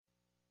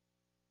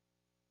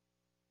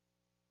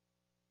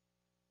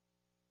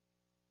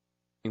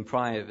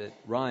Private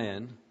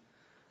Ryan,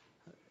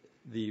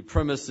 the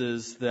premise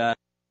is that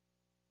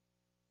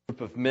a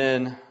group of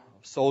men,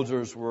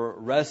 soldiers, were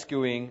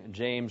rescuing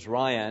James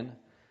Ryan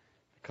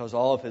because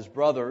all of his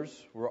brothers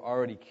were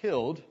already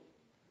killed.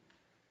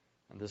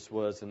 And this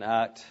was an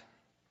act,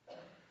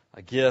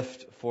 a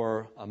gift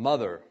for a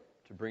mother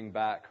to bring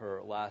back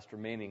her last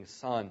remaining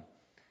son.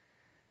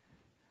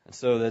 And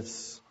so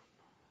this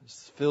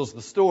fills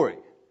the story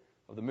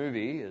of the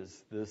movie,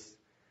 is this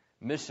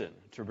mission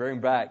to bring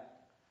back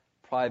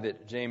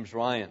Private James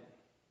Ryan.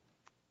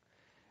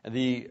 And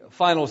the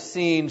final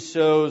scene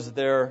shows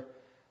their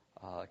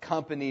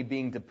company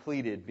being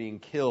depleted, being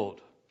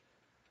killed.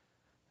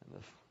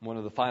 And one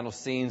of the final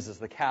scenes is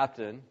the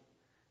captain,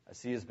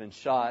 as he has been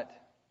shot,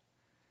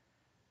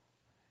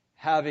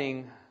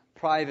 having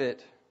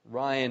Private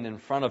Ryan in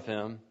front of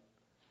him.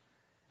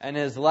 And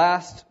his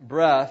last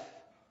breath,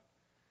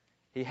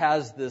 he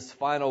has this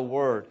final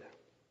word: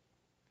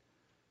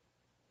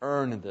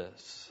 earn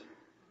this.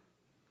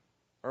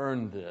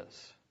 Earn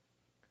this.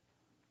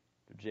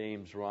 To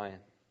James Ryan.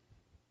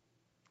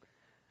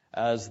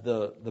 As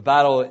the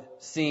battle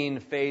scene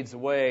fades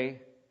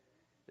away,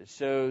 it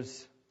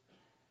shows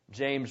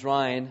James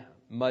Ryan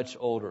much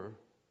older.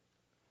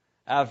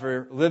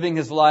 After living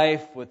his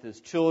life with his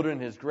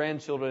children, his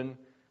grandchildren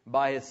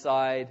by his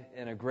side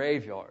in a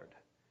graveyard,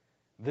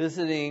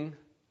 visiting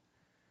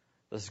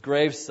this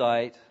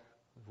gravesite,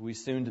 we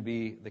soon to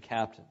be the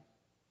captain.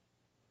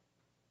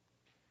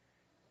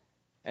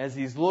 As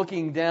he's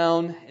looking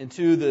down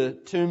into the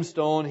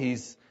tombstone,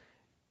 he's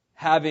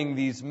having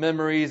these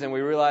memories, and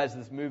we realize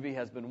this movie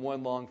has been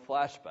one long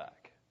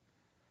flashback.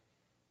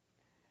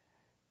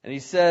 And he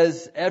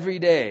says, "Every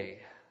day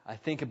I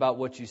think about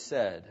what you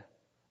said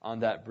on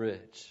that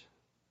bridge.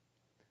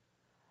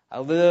 I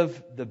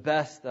lived the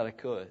best that I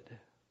could.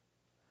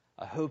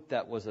 I hope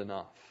that was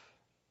enough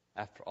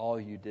after all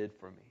you did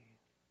for me."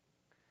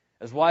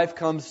 His wife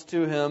comes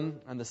to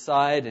him on the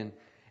side, and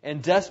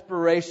in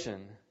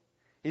desperation,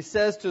 he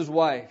says to his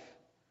wife,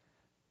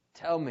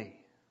 "Tell me,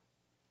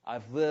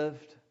 I've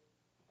lived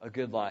a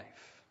good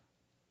life.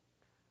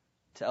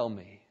 Tell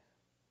me,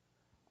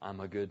 I'm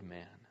a good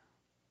man."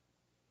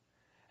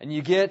 And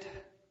you get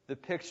the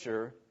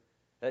picture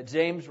that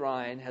James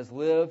Ryan has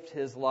lived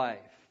his life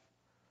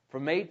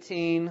from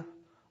 18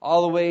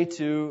 all the way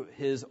to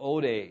his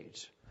old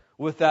age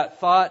with that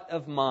thought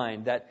of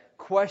mind, that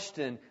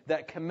question,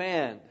 that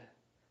command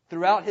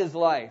throughout his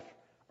life: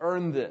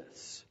 earn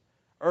this,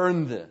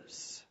 earn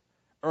this,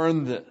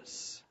 earn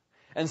this.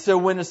 And so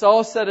when it's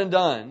all said and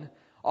done,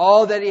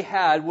 all that he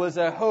had was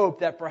a hope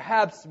that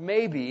perhaps,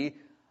 maybe,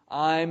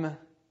 I'm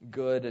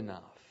good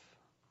enough.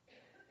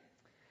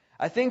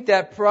 I think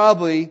that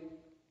probably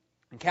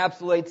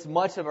encapsulates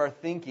much of our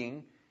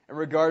thinking in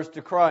regards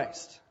to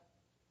Christ.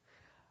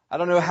 I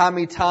don't know how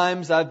many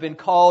times I've been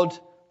called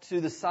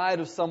to the side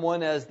of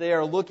someone as they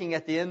are looking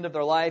at the end of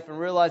their life and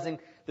realizing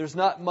there's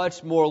not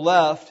much more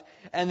left,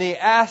 and they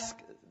ask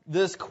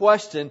this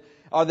question,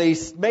 or they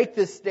make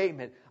this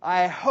statement: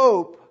 I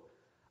hope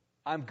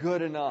I'm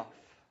good enough.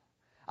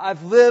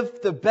 I've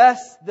lived the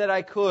best that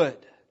I could.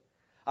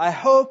 I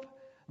hope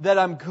that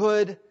I'm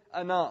good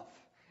enough.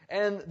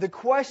 And the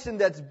question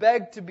that's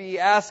begged to be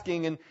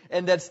asking,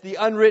 and that's the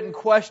unwritten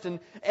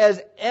question,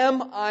 is,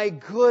 am I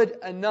good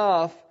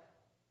enough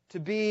to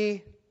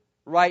be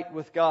right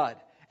with God?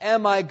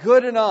 Am I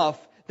good enough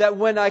that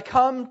when I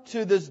come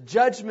to this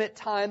judgment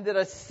time, that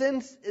a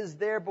sense is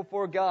there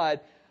before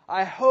God?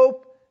 I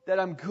hope that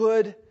I'm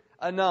good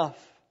enough.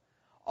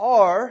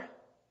 Or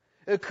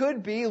it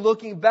could be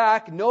looking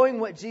back, knowing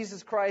what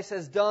Jesus Christ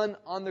has done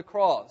on the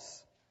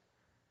cross,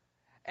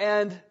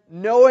 and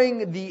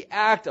knowing the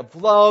act of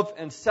love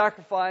and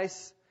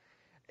sacrifice.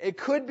 It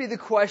could be the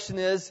question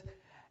is,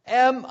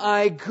 am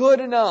I good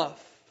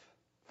enough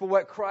for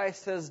what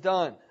Christ has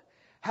done?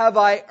 Have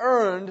I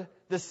earned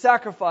the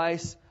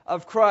sacrifice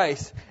of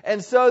Christ?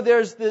 And so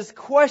there's this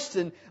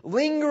question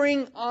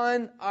lingering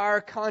on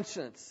our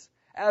conscience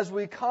as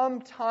we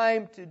come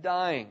time to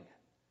dying.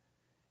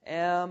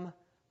 Am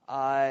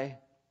I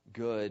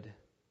good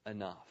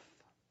enough?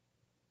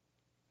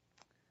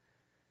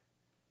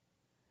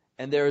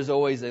 And there is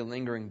always a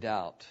lingering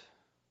doubt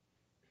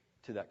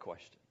to that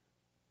question.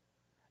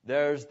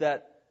 There's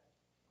that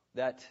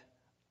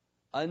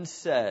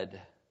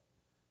unsaid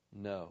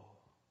no.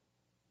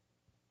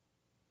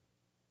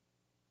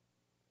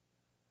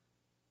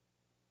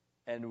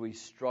 And we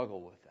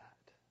struggle with that.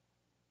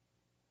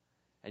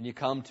 And you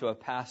come to a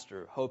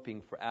pastor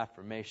hoping for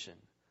affirmation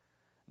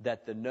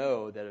that the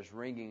no that is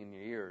ringing in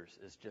your ears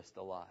is just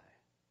a lie.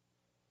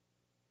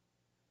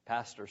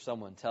 Pastor,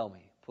 someone tell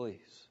me,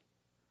 please,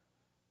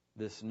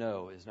 this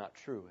no is not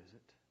true, is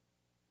it?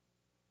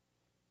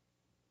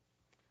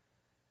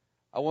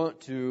 I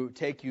want to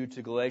take you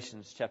to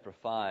Galatians chapter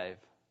 5,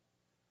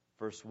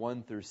 verse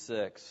 1 through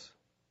 6,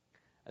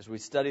 as we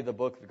study the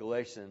book of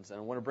Galatians. And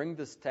I want to bring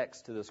this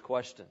text to this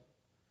question.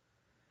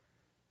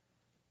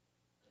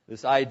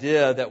 This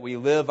idea that we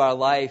live our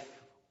life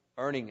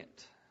earning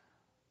it.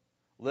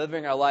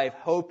 Living our life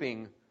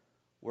hoping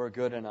we're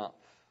good enough.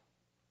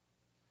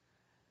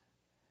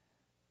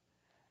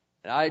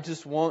 And I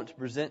just want to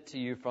present to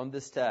you from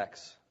this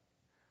text,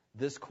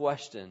 this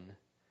question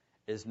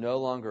is no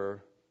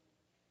longer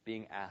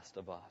being asked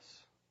of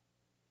us.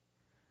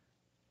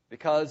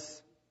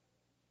 Because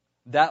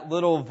that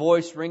little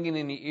voice ringing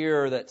in the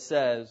ear that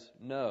says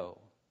no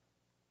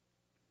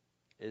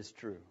is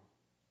true.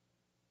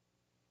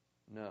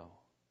 No,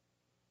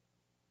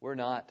 we're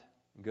not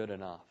good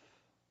enough.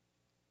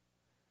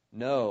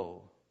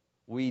 No,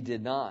 we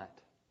did not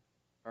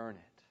earn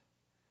it.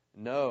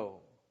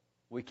 No,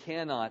 we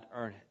cannot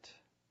earn it.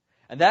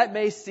 And that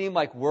may seem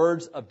like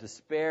words of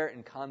despair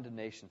and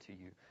condemnation to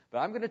you. But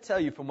I'm going to tell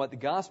you from what the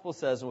gospel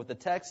says and what the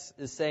text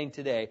is saying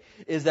today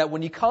is that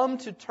when you come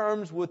to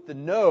terms with the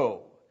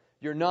no,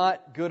 you're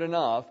not good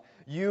enough,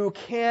 you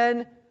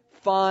can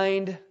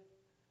find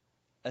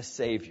a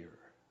Savior.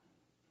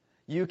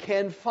 You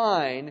can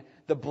find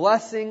the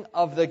blessing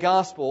of the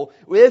gospel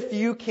if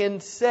you can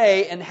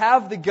say and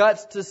have the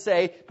guts to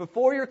say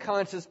before your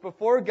conscience,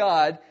 before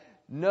God,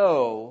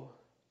 no,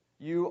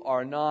 you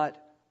are not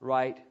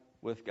right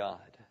with God.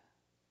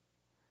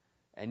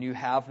 And you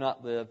have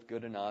not lived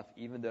good enough,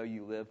 even though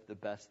you lived the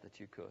best that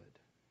you could.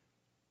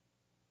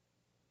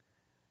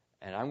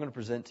 And I'm going to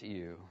present to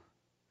you,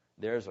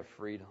 there's a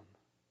freedom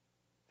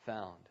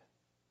found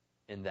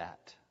in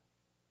that.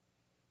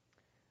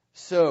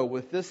 So,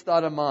 with this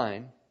thought in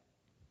mind,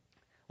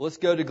 let's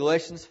go to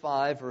Galatians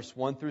 5, verse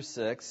 1 through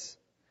 6.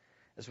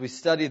 As we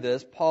study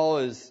this, Paul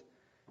is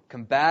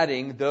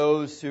combating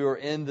those who are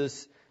in the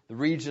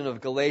region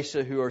of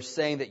Galatia who are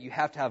saying that you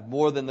have to have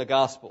more than the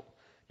gospel.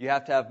 You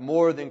have to have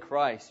more than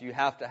Christ. You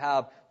have to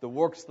have the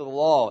works of the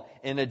law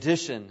in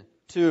addition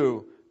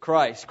to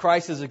Christ.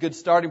 Christ is a good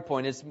starting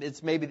point.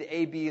 It's maybe the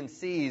A, B, and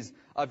C's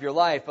of your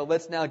life. But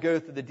let's now go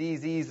through the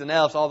D's, E's, and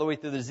F's all the way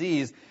through the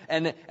Z's.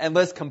 And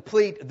let's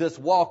complete this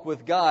walk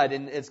with God.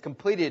 And it's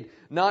completed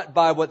not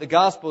by what the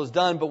gospel has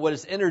done, but what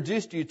it's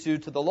introduced you to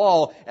the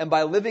law. And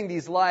by living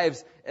these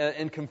lives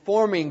and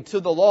conforming to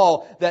the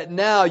law, that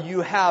now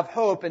you have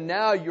hope. And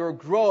now you're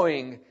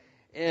growing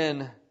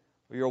in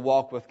your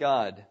walk with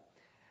God.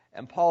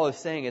 And Paul is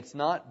saying it's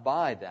not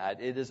by that.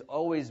 It has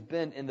always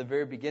been in the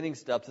very beginning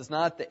steps. It's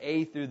not the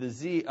A through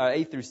C.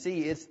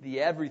 It's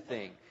the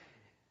everything.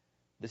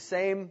 The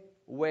same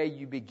way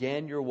you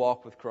began your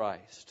walk with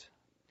Christ.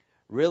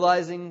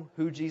 Realizing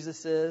who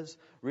Jesus is.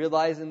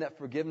 Realizing that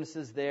forgiveness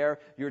is there.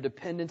 Your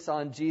dependence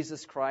on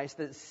Jesus Christ.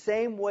 The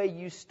same way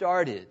you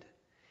started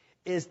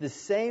is the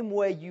same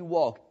way you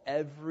walk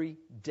every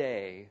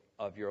day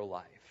of your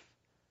life.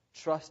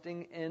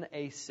 Trusting in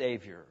a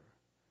Savior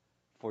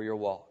for your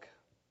walk.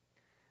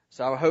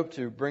 So I hope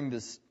to bring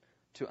this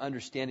to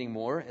understanding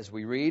more as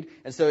we read.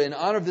 And so in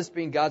honor of this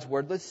being God's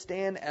Word, let's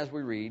stand as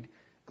we read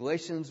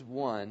Galatians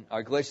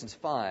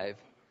 5,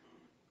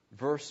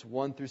 verse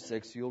 1 through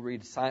 6. You'll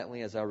read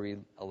silently as I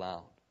read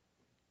aloud.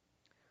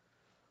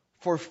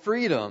 For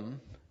freedom,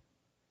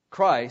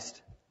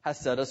 Christ has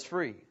set us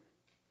free.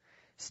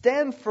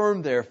 Stand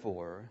firm,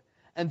 therefore,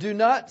 and do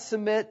not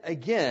submit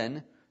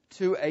again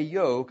to a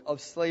yoke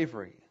of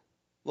slavery.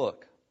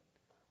 Look,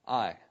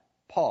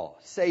 Paul,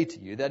 say to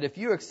you that if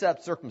you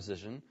accept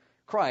circumcision,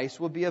 Christ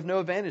will be of no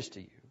advantage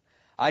to you.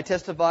 I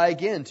testify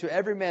again to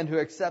every man who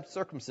accepts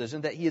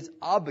circumcision that he is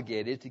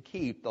obligated to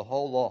keep the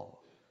whole law.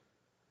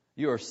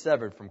 You are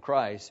severed from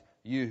Christ,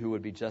 you who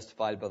would be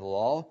justified by the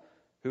law,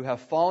 who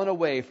have fallen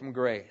away from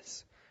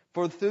grace.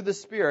 For through the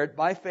Spirit,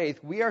 by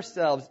faith, we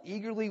ourselves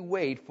eagerly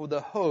wait for the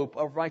hope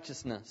of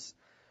righteousness.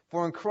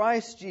 For in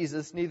Christ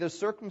Jesus, neither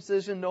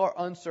circumcision nor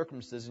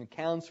uncircumcision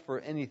counts for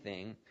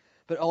anything,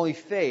 but only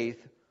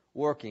faith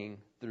working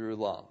through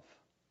love.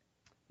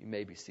 You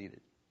may be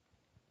seated.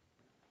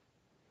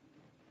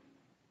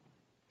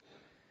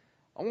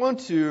 I want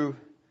to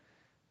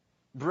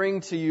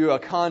bring to you a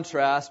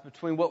contrast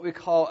between what we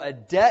call a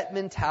debt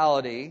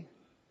mentality,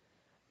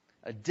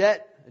 a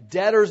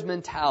debtor's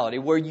mentality,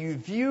 where you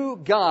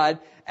view God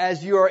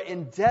as you are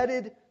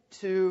indebted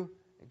to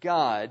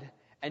God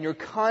and you're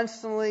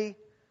constantly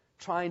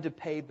trying to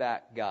pay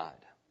back God.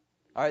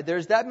 All right,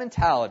 there's that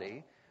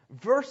mentality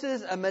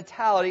versus a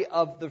mentality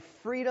of the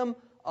freedom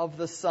of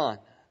the Son.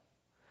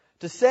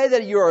 To say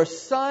that you are a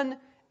son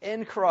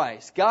in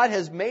Christ. God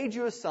has made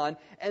you a son,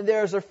 and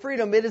there is a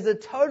freedom. It is a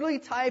totally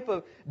type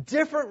of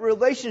different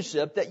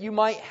relationship that you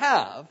might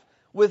have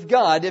with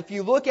God if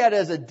you look at it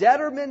as a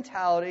debtor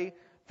mentality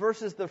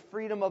versus the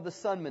freedom of the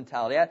son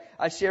mentality.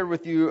 I shared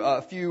with you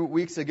a few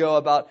weeks ago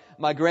about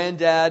my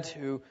granddad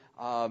who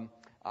I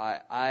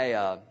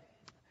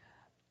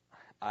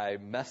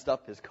messed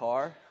up his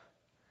car.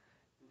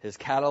 His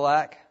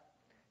Cadillac,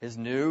 his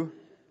new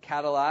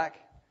Cadillac,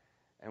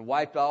 and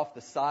wiped off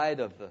the side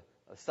of the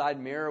side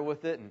mirror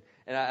with it.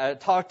 And I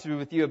talked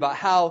with you about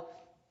how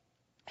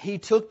he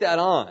took that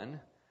on,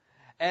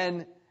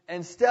 and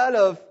instead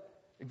of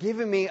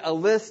giving me a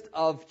list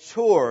of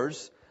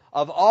chores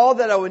of all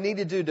that I would need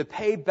to do to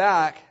pay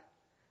back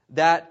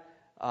that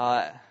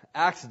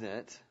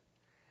accident,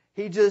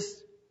 he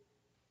just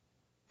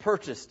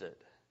purchased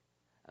it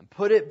and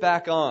put it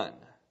back on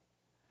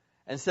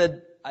and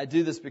said, I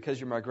do this because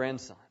you're my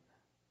grandson.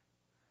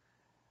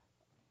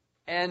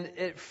 And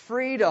it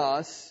freed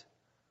us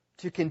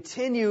to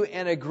continue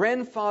in a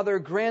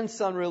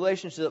grandfather-grandson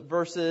relationship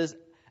versus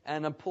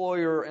an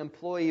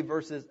employer-employee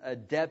versus a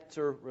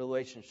debtor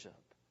relationship.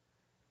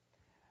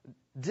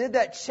 Did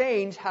that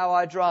change how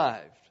I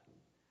drive?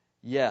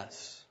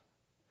 Yes.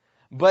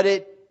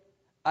 But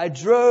I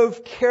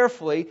drove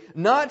carefully,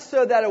 not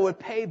so that it would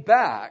pay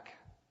back,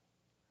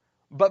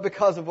 but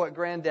because of what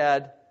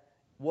Granddad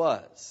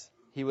was.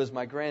 He was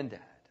my granddad.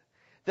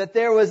 That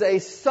there was a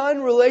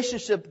son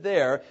relationship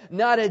there,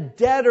 not a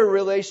debtor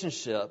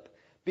relationship,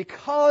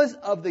 because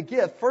of the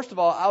gift. First of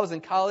all, I was in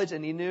college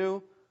and he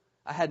knew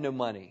I had no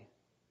money.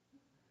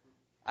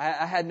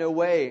 I had no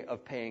way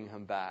of paying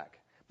him back.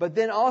 But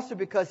then also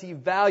because he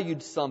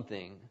valued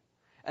something.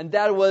 And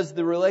that was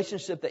the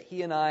relationship that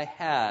he and I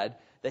had,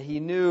 that he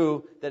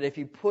knew that if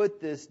he put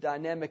this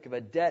dynamic of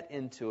a debt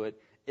into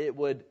it, it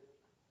would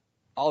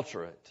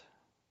alter it.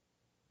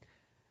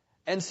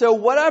 And so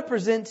what I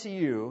present to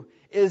you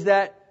is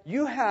that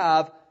you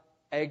have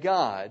a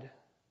God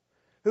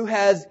who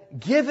has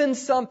given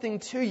something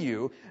to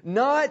you,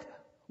 not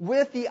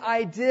with the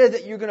idea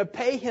that you're going to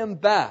pay him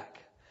back,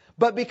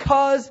 but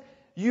because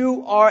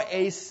you are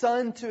a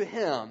son to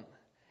him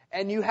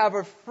and you have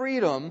a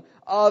freedom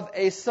of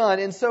a son.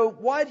 And so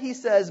what he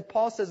says,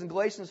 Paul says in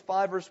Galatians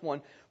 5 verse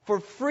 1, for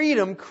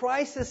freedom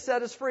Christ has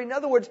set us free. In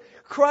other words,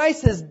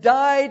 Christ has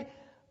died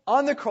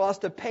on the cross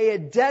to pay a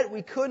debt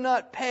we could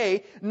not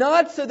pay,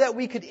 not so that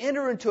we could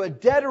enter into a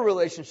debtor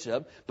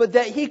relationship, but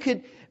that he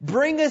could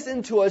bring us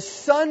into a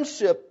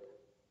sonship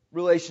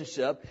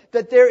relationship,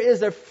 that there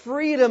is a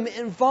freedom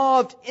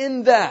involved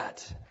in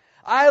that.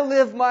 I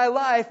live my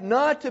life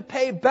not to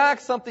pay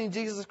back something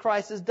Jesus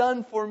Christ has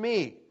done for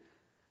me.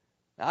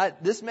 Now,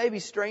 this may be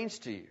strange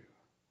to you.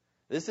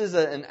 This is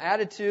an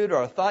attitude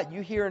or a thought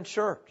you hear in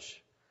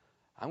church.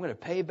 I'm going to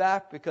pay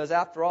back because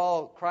after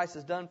all Christ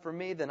has done for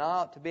me, then I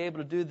ought to be able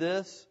to do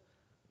this.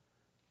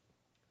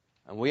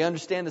 And we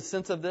understand the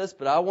sense of this,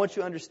 but I want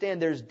you to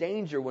understand there's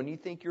danger when you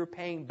think you're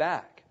paying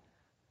back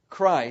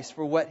Christ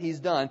for what He's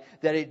done,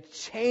 that it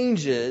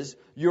changes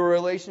your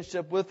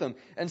relationship with Him.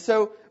 And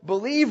so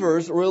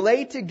believers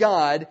relate to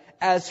God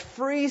as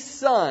free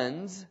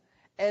sons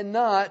and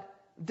not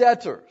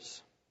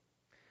debtors.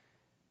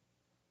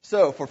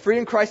 So, for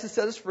freedom Christ has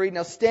set us free.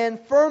 Now stand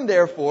firm,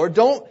 therefore.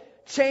 Don't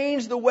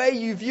change the way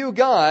you view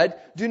God.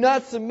 Do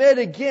not submit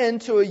again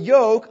to a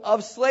yoke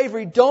of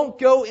slavery. Don't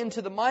go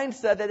into the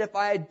mindset that if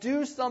I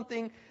do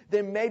something,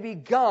 then maybe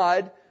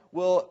God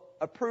will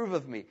approve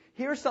of me.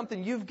 Here's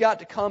something you've got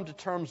to come to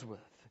terms with.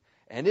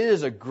 And it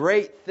is a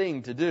great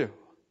thing to do.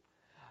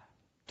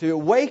 To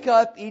wake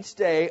up each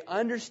day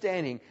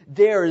understanding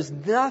there is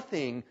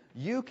nothing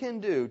you can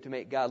do to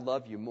make God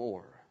love you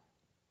more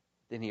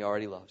than He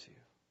already loves you.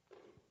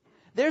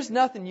 There's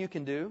nothing you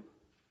can do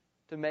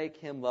to make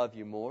Him love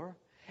you more.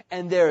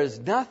 And there is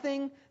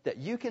nothing that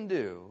you can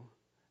do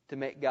to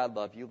make God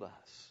love you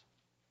less.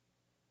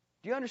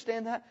 Do you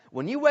understand that?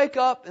 When you wake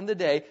up in the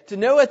day, to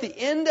know at the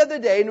end of the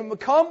day, no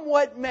come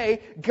what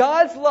may,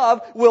 God's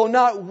love will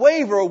not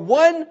waver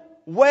one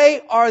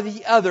way or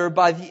the other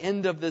by the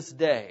end of this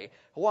day.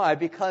 Why?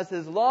 Because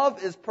His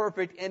love is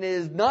perfect and it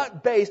is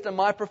not based on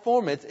my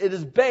performance. It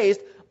is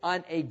based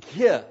on a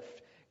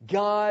gift.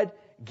 God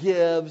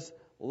gives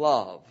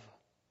love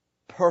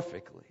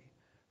perfectly,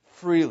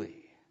 freely.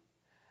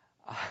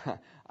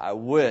 I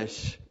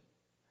wish,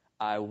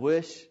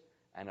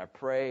 and I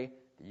pray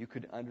that you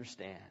could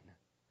understand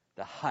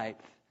the height,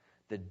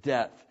 the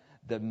depth,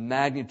 the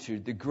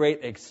magnitude, the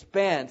great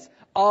expanse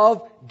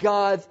of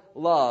God's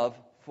love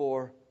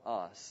for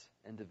us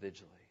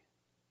individually.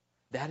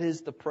 That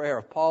is the prayer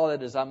of Paul.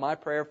 That is my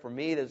prayer for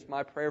me. That is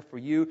my prayer for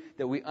you,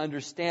 that we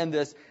understand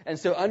this. And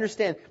so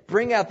understand,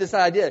 bring out this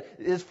idea. It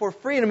is for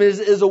freedom. It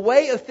is a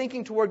way of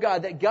thinking toward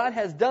God, that God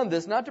has done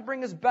this, not to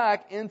bring us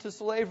back into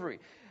slavery.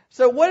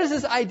 So what is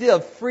this idea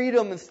of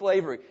freedom and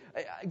slavery?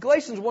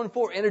 Galatians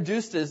 1:4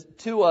 introduced this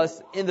to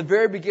us in the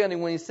very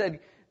beginning when he said,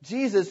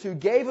 Jesus, who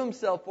gave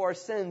Himself for our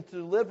sins to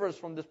deliver us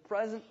from this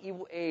present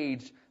evil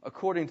age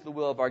according to the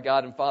will of our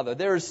God and Father.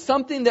 There is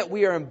something that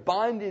we are in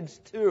bondage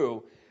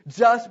to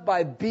just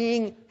by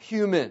being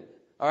human.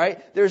 All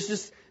right? There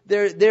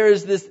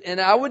is this, and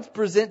I would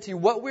present to you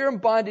what we're in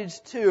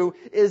bondage to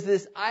is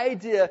this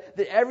idea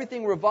that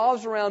everything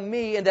revolves around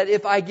me and that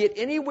if I get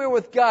anywhere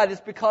with God,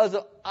 it's because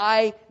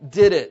I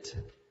did it.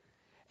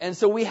 And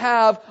so we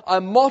have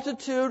a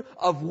multitude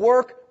of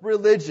work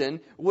religion,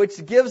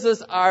 which gives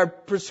us our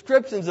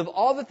prescriptions of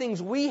all the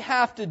things we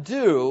have to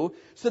do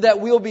so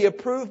that we'll be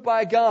approved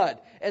by God.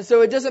 And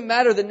so it doesn't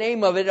matter the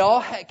name of it. It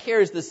all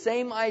carries the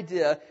same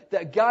idea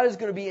that God is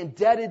going to be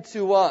indebted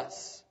to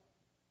us.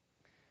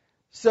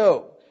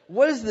 So,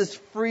 what is this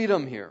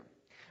freedom here?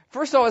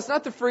 First of all, it's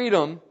not the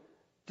freedom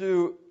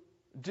to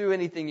do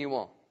anything you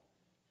want.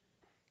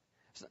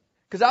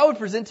 Because I would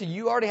present to you,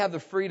 you already have the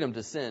freedom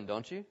to sin,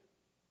 don't you?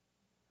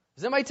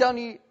 Is anybody telling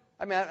you,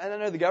 I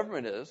know the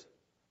government is,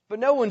 but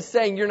no one's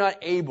saying you're not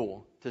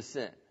able to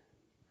sin.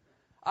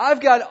 I've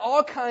got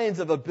all kinds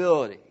of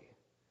ability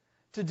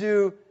to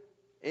do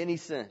any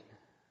sin.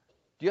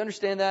 Do you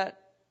understand that?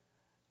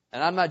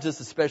 And I'm not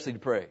just especially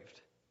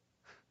depraved.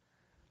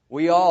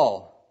 We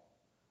all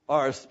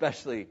are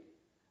especially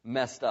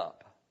messed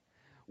up.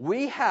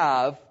 We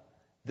have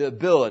the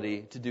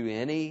ability to do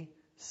any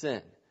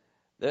sin.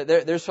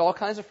 There's all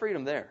kinds of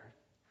freedom there.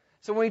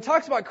 So when he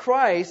talks about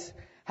Christ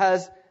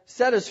has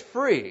set us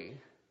free,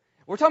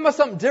 we're talking about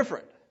something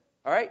different.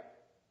 All right?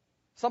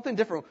 Something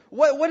different.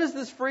 What is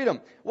this freedom?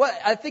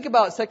 I think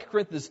about 2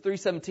 Corinthians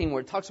 3:17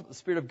 where it talks about the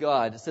Spirit of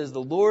God. It says,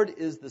 the Lord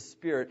is the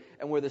Spirit,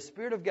 and where the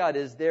Spirit of God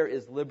is, there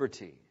is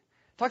liberty.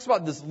 It talks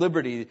about this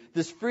liberty,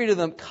 this freedom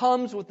that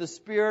comes with the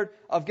Spirit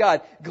of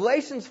God.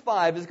 Galatians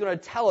 5 is going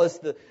to tell us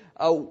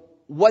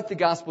what the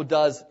gospel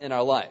does in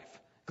our life.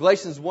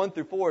 Galatians 1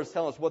 through 4 is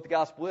telling us what the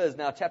gospel is.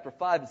 Now chapter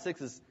 5 and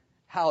 6 is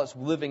how it's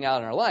living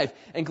out in our life.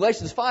 In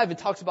Galatians 5, it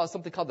talks about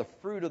something called the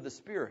fruit of the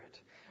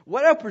Spirit.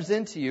 What I'll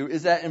present to you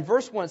is that in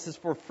verse 1 it says,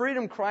 for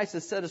freedom Christ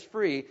has set us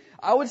free.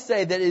 I would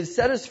say that it has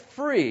set us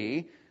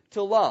free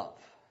to love.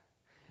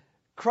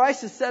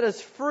 Christ has set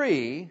us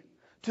free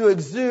to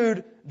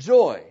exude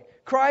joy.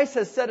 Christ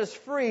has set us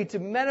free to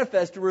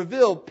manifest, to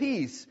reveal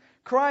peace.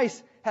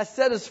 Christ has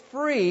set us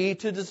free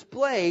to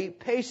display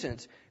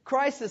patience.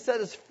 Christ has set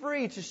us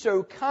free to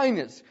show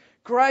kindness.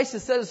 Christ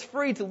has set us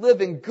free to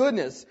live in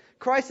goodness.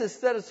 Christ has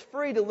set us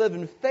free to live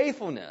in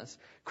faithfulness.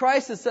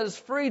 Christ has set us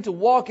free to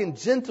walk in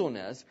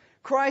gentleness.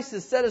 Christ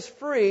has set us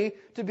free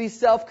to be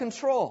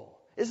self-control.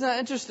 Isn't that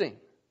interesting?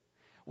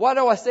 Why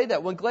do I say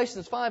that? When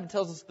Galatians 5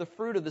 tells us the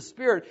fruit of the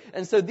Spirit.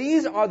 And so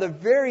these are the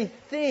very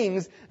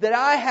things that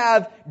I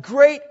have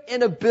great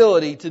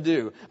inability to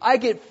do. I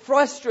get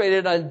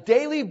frustrated on a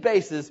daily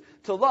basis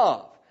to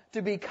love,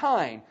 to be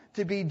kind,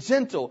 to be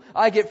gentle.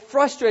 I get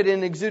frustrated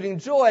in exuding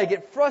joy. I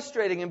get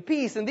frustrated in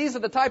peace. And these are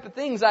the type of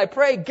things I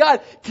pray, God,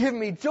 give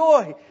me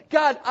joy.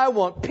 God, I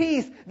want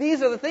peace.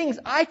 These are the things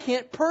I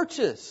can't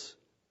purchase.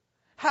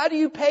 How do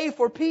you pay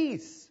for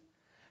peace?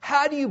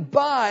 How do you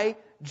buy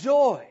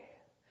joy?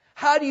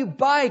 How do you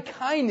buy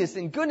kindness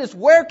and goodness?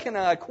 Where can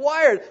I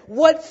acquire it?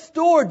 What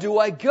store do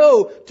I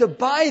go to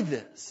buy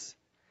this?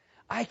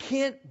 I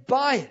can't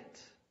buy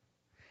it.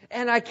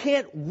 And I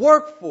can't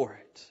work for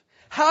it.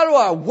 How do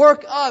I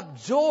work up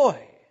joy?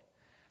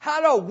 How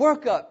do I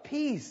work up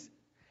peace?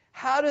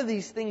 How do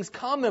these things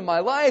come in my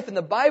life? And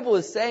the Bible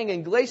is saying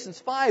in Galatians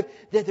 5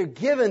 that they're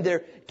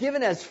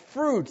given as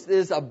fruits. It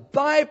is a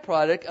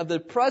byproduct of the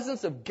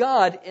presence of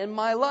God in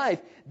my life.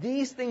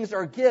 These things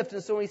are gifts.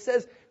 And so when he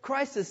says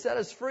Christ has set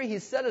us free,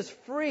 He's set us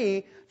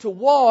free to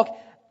walk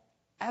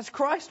as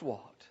Christ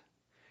walked.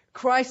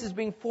 Christ is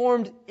being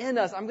formed in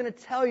us. I'm going to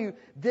tell you,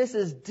 this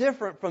is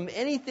different from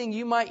anything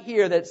you might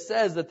hear that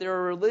says that they're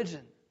a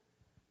religion.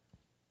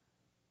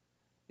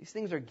 These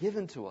things are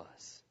given to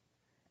us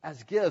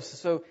as gifts.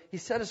 So He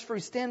set us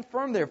free. Stand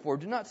firm, therefore.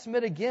 Do not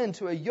submit again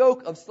to a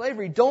yoke of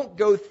slavery. Don't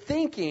go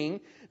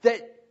thinking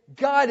that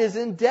God is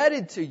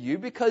indebted to you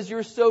because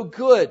you're so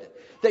good.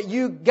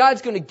 That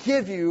God's going to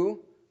give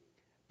you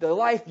the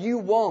life you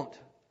want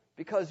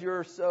because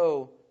you're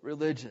so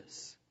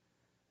religious.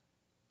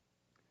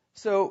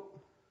 So,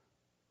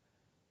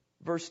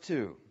 verse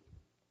 2.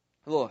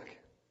 Look,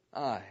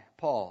 I,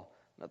 Paul,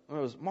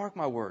 mark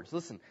my words.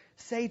 Listen,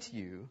 say to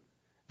you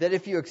that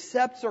if you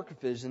accept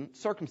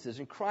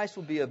circumcision, Christ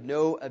will be of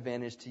no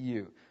advantage to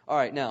you. All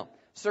right, now,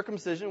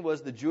 circumcision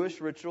was the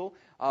Jewish ritual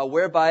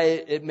whereby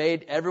it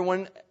made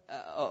everyone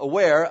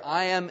aware,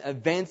 I am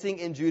advancing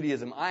in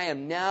Judaism. I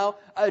am now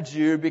a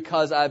Jew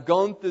because I've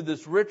gone through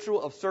this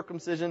ritual of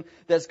circumcision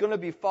that's going to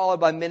be followed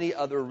by many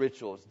other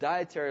rituals,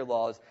 dietary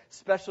laws,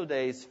 special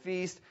days,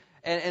 feasts.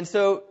 And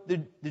so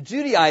the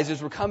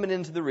Judaizers were coming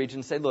into the region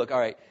and say, look, all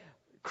right,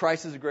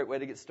 Christ is a great way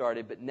to get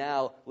started, but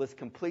now let's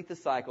complete the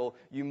cycle.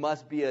 You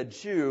must be a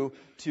Jew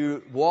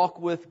to walk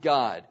with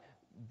God,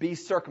 be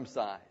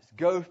circumcised,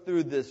 go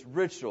through this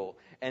ritual.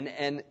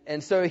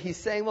 And so he's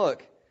saying,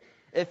 look,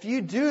 if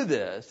you do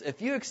this,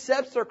 if you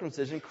accept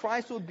circumcision,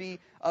 Christ will be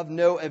of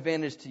no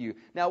advantage to you.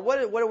 Now, what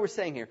are we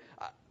saying here?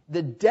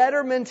 The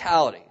debtor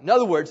mentality. In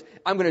other words,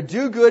 I'm going to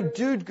do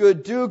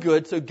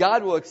good, so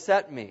God will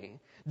accept me.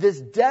 This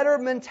debtor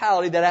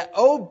mentality that I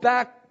owe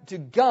back to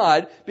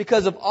God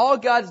because of all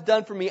God's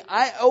done for me,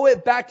 I owe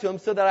it back to Him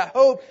so that I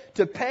hope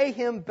to pay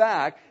Him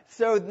back.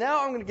 So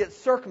now I'm going to get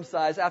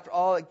circumcised after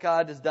all that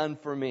God has done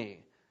for me.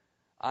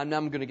 I'm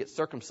going to get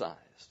circumcised.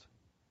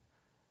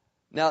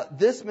 Now,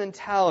 this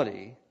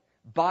mentality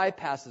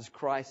bypasses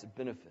Christ's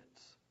benefits.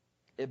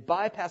 It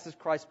bypasses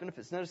Christ's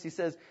benefits. Notice he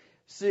says,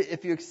 so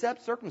if you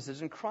accept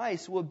circumcision,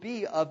 Christ will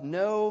be of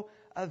no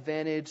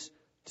advantage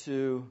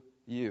to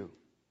you.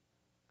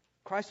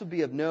 Christ will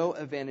be of no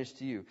advantage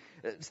to you.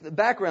 The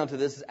background to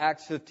this is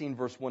Acts 15,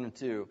 verse 1 and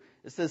 2.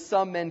 It says,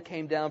 some men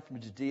came down from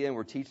Judea and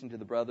were teaching to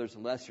the brothers,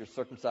 unless you're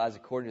circumcised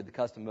according to the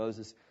custom of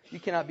Moses, you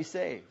cannot be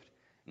saved.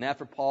 And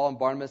after Paul and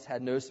Barnabas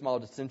had no small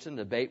dissension,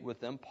 debate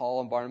with them, Paul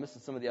and Barnabas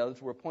and some of the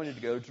others were appointed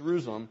to go to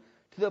Jerusalem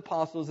to the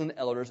apostles and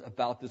elders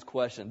about this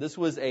question. This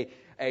was a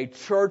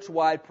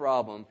church-wide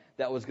problem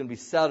that was going to be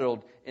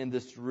settled in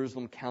this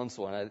Jerusalem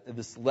council. And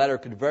this letter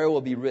could very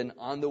well be written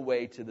on the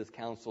way to this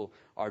council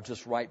or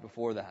just right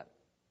before that.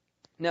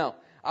 Now,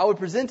 I would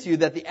present to you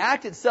that the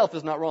act itself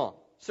is not wrong.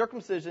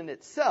 Circumcision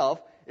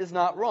itself is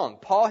not wrong.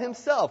 Paul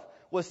himself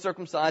was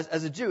circumcised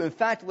as a Jew. In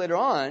fact, later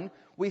on,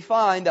 we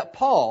find that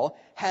Paul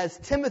has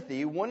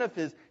Timothy, one of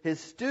his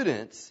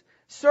students,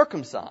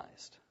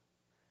 circumcised.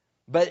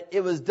 But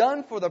it was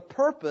done for the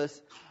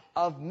purpose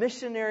of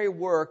missionary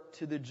work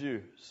to the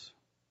Jews,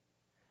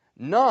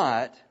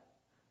 not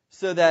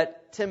so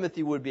that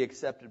Timothy would be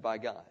accepted by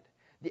God.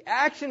 The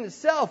action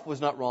itself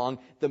was not wrong.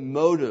 The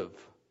motive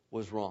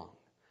was wrong.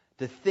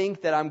 To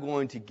think that I'm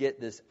going to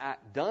get this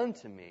act done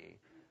to me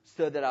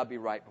so that I'll be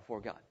right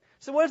before God.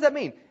 So what does that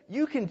mean?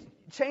 You can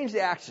change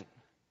the action.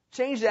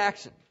 Change the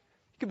action.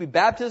 It could be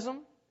baptism.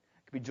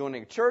 It could be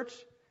joining a church,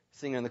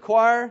 singing in the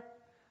choir,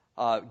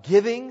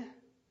 giving.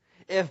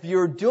 If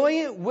you're doing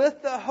it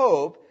with the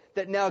hope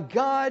that now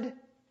God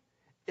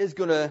is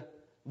going to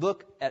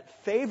look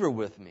at favor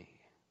with me.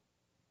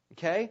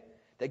 Okay?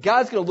 That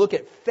God's going to look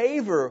at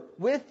favor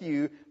with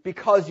you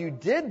because you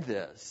did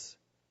this.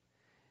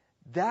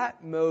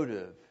 That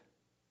motive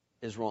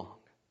is wrong.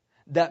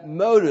 That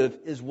motive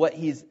is what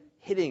he's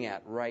hitting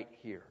at right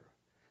here.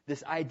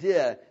 This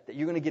idea that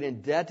you're going to get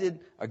indebted,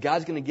 or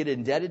God's going to get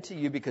indebted to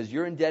you because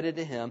you're indebted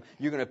to Him.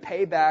 You're going to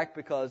pay back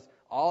because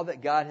all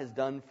that God has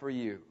done for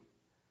you.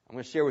 I'm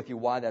going to share with you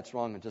why that's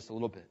wrong in just a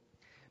little bit.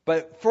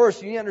 But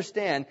first, you need to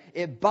understand,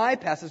 it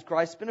bypasses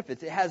Christ's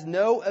benefits. It has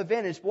no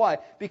advantage. Why?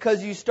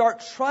 Because you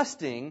start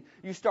trusting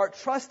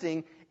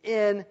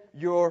in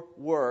your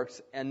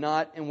works and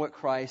not in what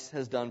Christ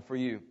has done for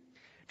you.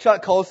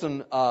 Chuck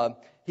Colson,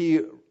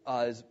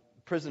 his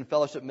prison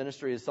fellowship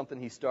ministry is something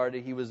he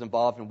started. He was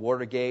involved in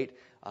Watergate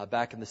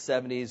back in the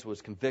 70s,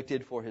 was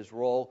convicted for his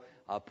role,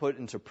 put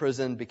into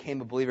prison,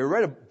 became a believer. He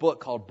read a book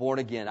called Born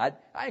Again. I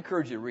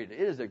encourage you to read it.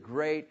 It is a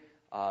great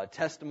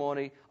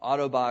testimony,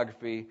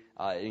 autobiography.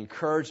 It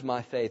encouraged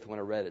my faith when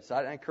I read it. So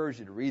I encourage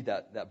you to read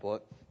that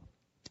book.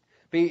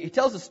 But he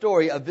tells a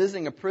story of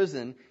visiting a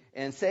prison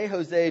in São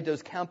José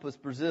dos Campos,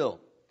 Brazil.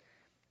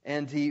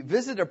 And he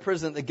visited a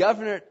prison. The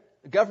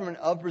government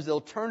of Brazil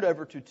turned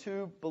over to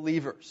two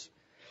believers.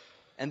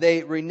 And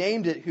they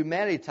renamed it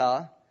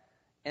Humanita.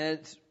 And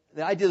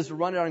the idea is to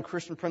run it on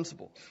Christian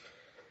principles.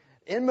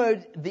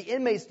 The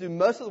inmates do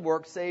most of the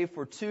work save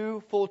for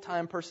two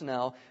full-time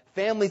personnel.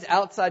 Families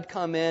outside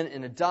come in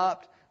and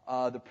adopt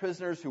the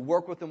prisoners who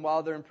work with them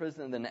while they're in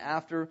prison and then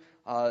after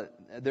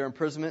their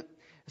imprisonment.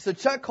 So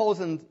Chuck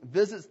Colson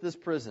visits this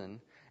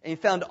prison and he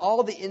found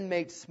all the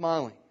inmates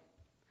smiling,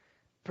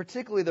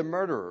 particularly the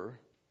murderer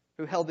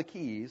who held the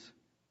keys,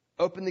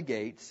 opened the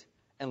gates,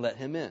 and let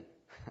him in.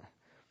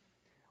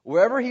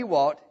 Wherever he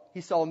walked,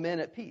 he saw men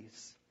at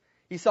peace.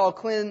 He saw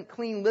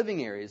clean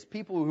living areas,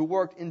 people who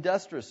worked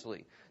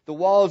industriously. The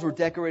walls were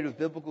decorated with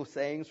biblical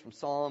sayings from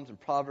Psalms and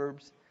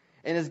Proverbs.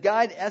 And his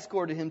guide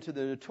escorted him to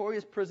the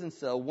notorious prison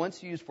cell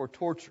once used for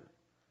torture.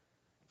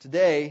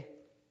 Today,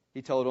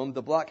 he told him,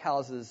 the block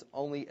houses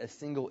only a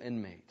single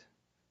inmate.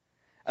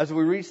 As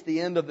we reached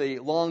the end of the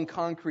long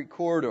concrete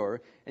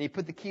corridor, and he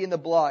put the key in the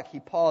block, he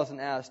paused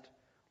and asked,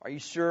 "Are you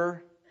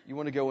sure you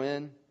want to go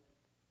in?"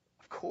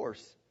 "Of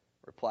course,"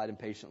 I replied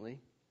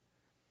impatiently.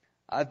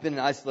 "I've been in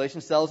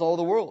isolation cells all over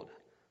the world."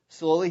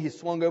 Slowly, he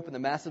swung open the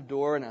massive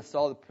door, and I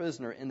saw the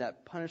prisoner in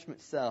that punishment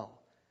cell.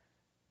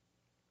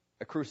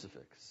 A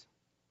crucifix,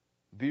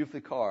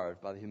 beautifully carved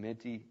by the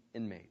Humanity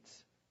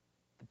inmates.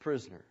 The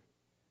prisoner,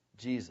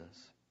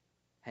 Jesus,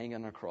 hanging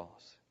on a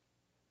cross.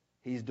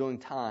 He's doing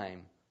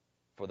time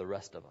for the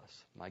rest of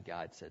us, my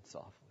guide said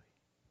softly.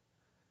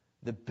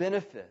 The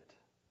benefit,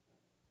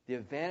 the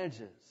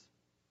advantages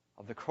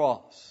of the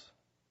cross.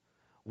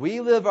 We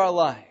live our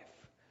life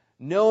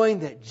knowing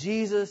that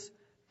Jesus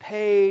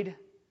paid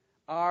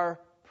our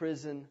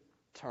prison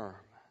term.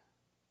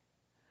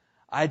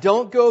 I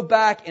don't go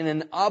back in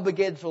an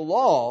obligated to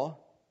law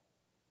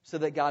so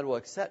that God will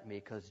accept me,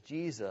 because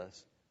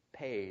Jesus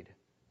paid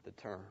the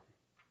term.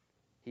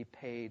 He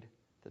paid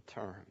the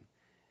term.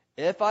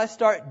 If I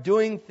start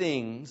doing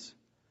things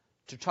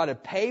to try to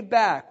pay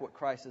back what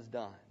Christ has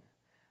done,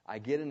 I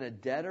get in a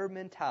debtor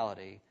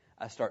mentality.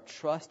 I start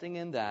trusting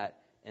in that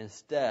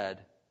instead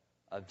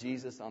of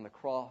Jesus on the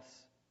cross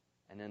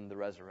and in the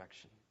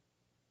resurrection.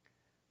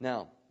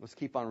 Now, let's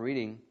keep on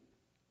reading.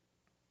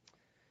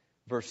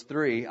 Verse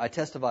 3, I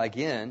testify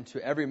again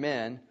to every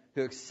man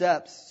who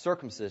accepts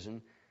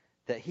circumcision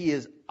that he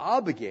is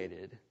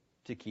obligated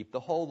to keep the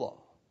whole law.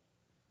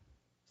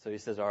 So he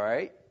says, all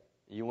right,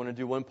 you want to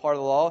do one part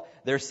of the law?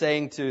 They're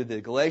saying to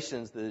the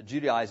Galatians, the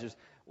Judaizers,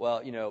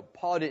 well,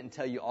 Paul didn't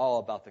tell you all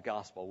about the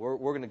gospel. We're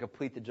going to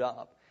complete the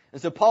job.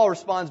 And so Paul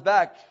responds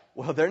back,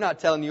 well, they're not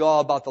telling you all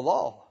about the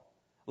law.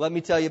 Let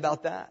me tell you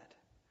about that.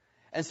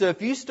 And so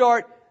if you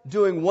start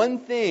doing one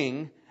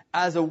thing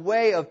as a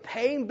way of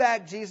paying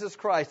back Jesus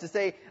Christ, to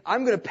say,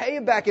 I'm going to pay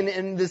him back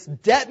in this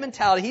debt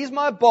mentality. He's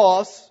my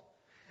boss,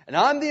 and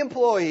I'm the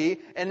employee,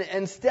 and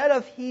instead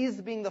of he's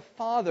being the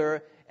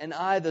father and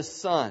I the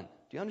son.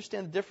 Do you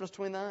understand the difference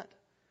between that?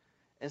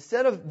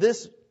 Instead of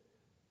this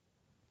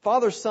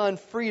father-son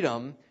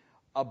freedom,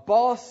 a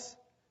boss,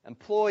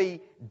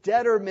 employee,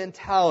 debtor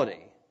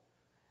mentality.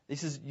 He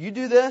says, you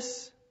do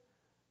this,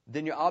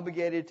 then you're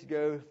obligated to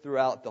go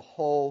throughout the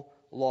whole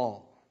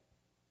law.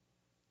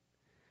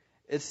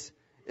 It's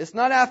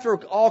not after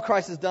all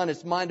Christ has done,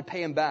 it's mine to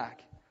pay him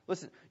back.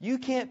 Listen, you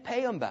can't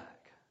pay him back.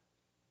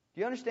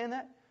 Do you understand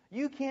that?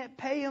 You can't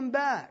pay him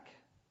back.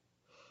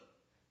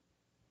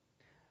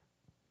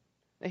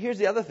 Now here's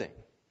the other thing.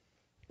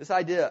 This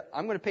idea,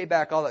 I'm going to pay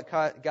back all that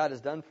God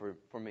has done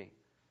for me.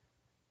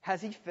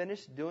 Has he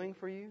finished doing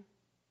for you?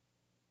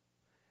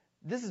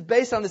 This is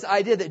based on this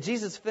idea that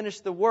Jesus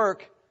finished the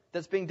work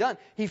that's being done.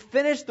 He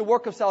finished the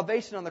work of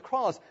salvation on the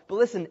cross. But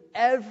listen,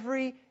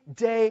 every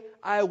day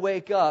I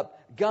wake up,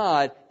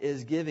 God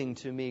is giving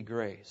to me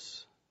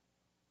grace.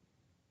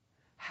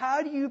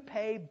 How do you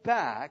pay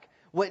back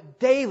what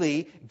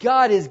daily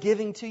God is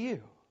giving to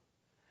you?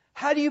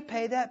 How do you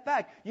pay that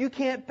back? You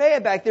can't pay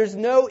it back. There's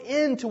no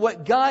end to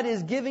what God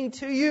is giving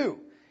to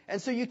you.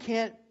 And so you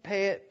can't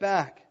pay it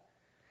back.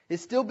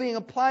 It's still being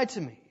applied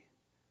to me.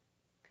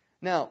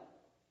 Now,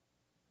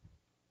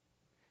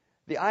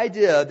 the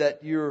idea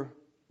that you're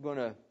going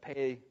to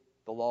pay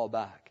the law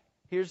back,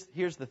 here's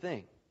the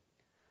thing.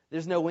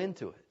 There's no end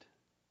to it.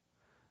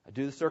 I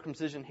do the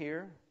circumcision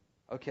here.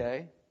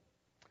 Okay.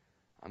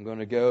 I'm going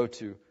to go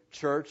to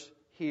church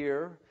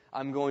here.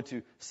 I'm going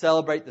to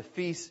celebrate the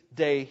feast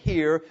day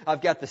here.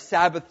 I've got the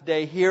Sabbath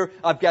day here.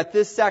 I've got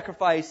this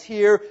sacrifice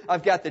here.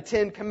 I've got the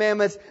 10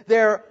 commandments.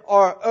 There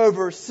are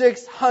over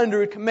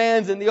 600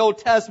 commands in the Old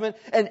Testament,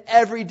 and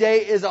every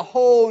day is a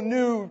whole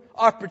new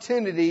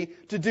opportunity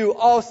to do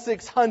all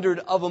 600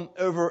 of them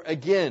over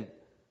again.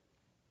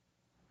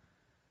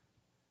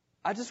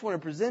 I just want to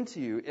present to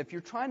you, if you're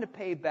trying to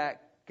pay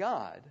back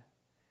God,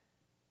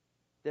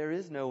 there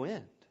is no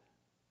end.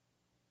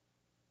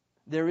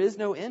 There is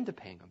no end to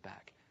paying Him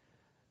back.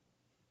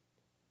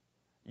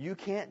 You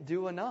can't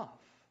do enough.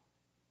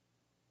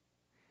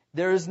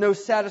 There is no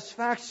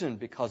satisfaction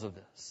because of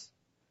this.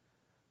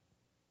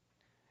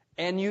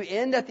 And you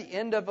end at the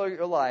end of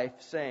your life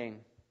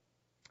saying,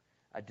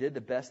 I did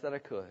the best that I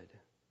could.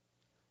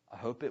 I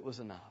hope it was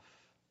enough.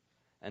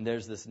 And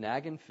there's this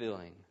nagging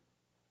feeling,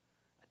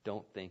 I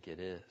don't think it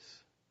is.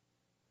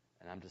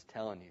 And I'm just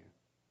telling you,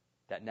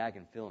 that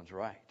nagging feeling's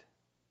right.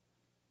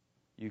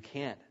 You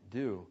can't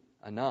do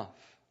enough.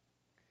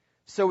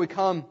 So we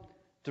come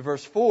to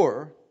verse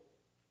 4.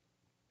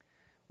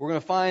 We're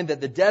going to find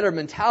that the debtor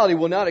mentality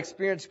will not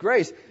experience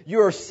grace.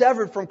 You are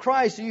severed from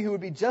Christ. You who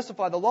would be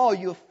justified by the law,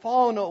 you have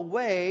fallen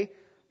away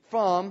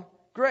from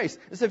grace.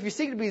 And so if you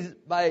seek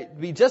to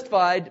be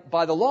justified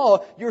by the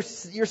law, you're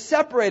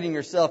separating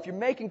yourself. You're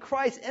making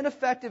Christ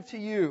ineffective to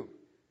you.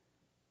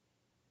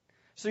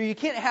 So you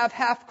can't have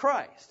half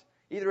Christ.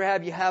 Either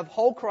you have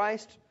whole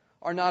Christ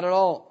or not at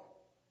all.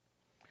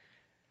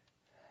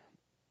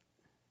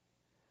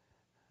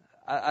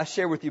 I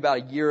shared with you about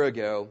a year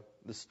ago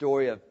the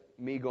story of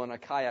me going on a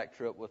kayak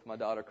trip with my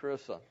daughter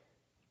Carissa.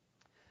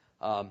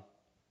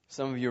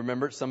 Some of you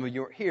remember it, some of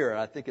you are here. And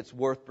I think it's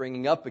worth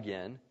bringing up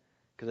again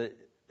because it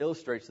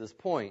illustrates this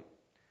point.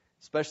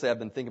 Especially I've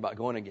been thinking about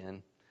going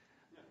again.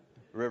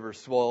 River's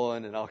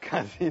swollen and all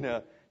kinds of,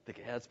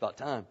 thinking, yeah, it's about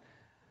time.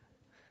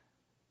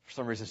 For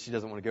some reason, she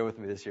doesn't want to go with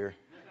me this year.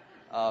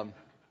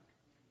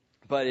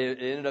 But it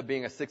ended up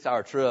being a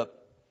 6-hour trip.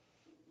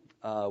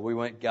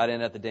 We got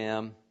in at the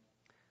dam.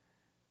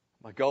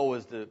 My goal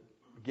was to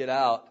get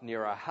out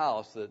near our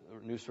house. The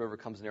Neuse River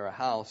comes near our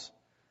house.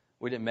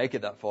 We didn't make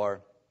it that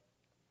far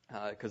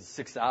because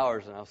 6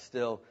 hours, and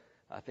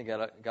I think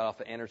I got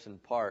off at Anderson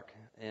Park.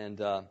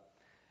 And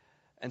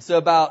so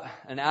about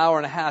an hour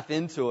and a half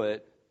into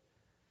it,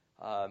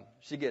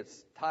 she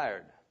gets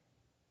tired.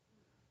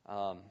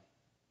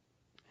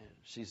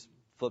 She's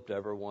flipped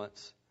over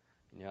once.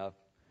 I've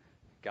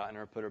gotten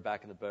her, put her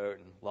back in the boat,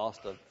 and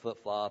lost a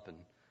flip-flop, and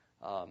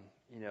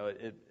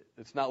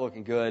it's not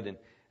looking good.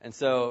 And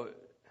so,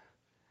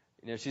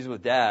 she's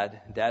with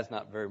Dad. Dad's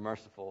not very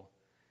merciful.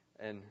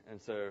 And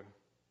so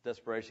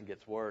desperation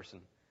gets worse.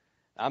 And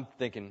I'm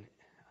thinking,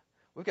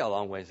 we've got a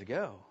long ways to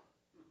go.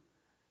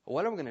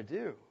 What are we going to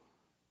do?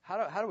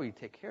 How do we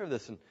take care of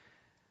this? And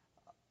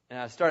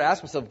I started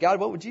asking myself,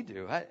 God, what would you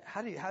do?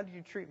 How do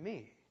you treat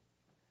me?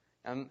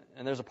 And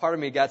there's a part of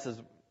me, God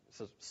says,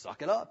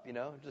 suck it up,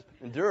 just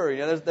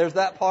endure. There's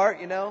that part,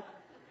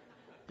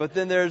 But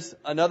then there's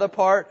another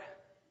part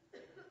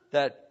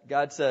that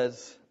God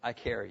says, I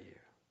carry you.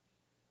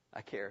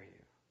 I carry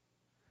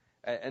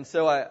you. And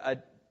so I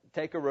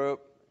take a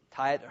rope,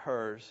 tie it to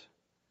hers,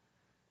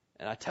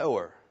 and I tow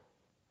her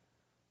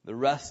the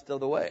rest of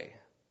the way.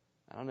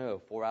 I don't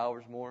know, 4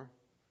 hours more.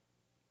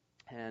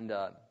 And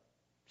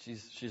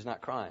she's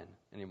not crying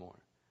anymore.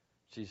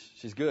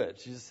 She's good.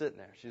 She's just sitting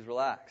there. She's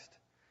relaxed.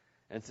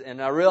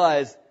 And I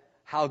realized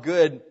how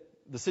good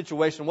the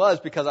situation was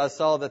because I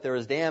saw that there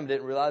was a dam.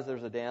 Didn't realize there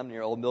was a dam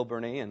near Old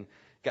Milburnie, and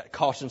got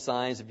caution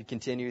signs. If you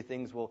continue,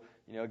 things will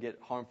get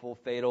harmful,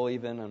 fatal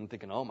even. I'm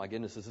thinking, oh my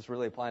goodness, is this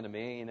really applying to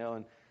me?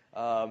 And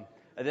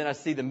then I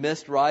see the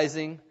mist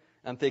rising.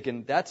 I'm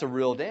thinking, that's a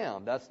real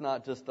dam. That's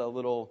not just a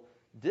little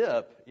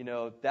dip.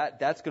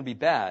 That's going to be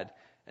bad.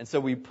 And so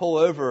we pull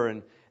over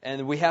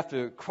and we have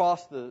to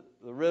cross the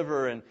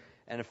river.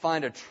 and to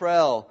find a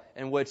trail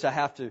in which I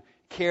have to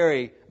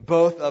carry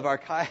both of our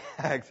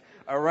kayaks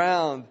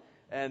around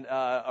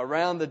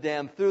the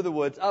dam, through the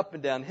woods, up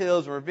and down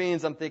hills and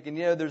ravines. I'm thinking,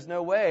 there's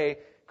no way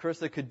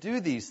Carissa could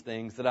do these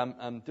things that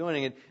I'm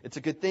doing. And it's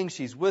a good thing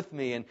she's with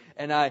me,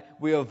 and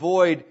we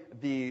avoid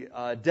the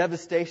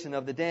devastation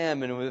of the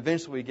dam, and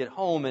eventually we get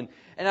home. And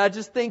I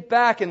just think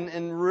back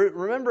and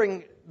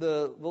remembering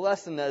the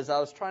lesson as I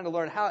was trying to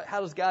learn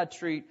how does God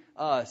treat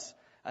us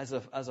as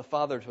a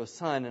father to a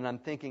son, and I'm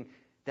thinking,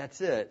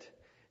 that's it.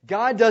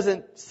 God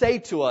doesn't say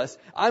to us,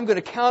 I'm going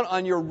to count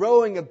on your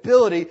rowing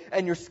ability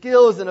and your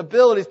skills and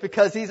abilities,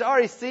 because He's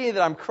already seen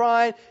that I'm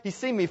crying. He's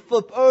seen me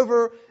flip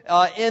over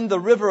in the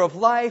river of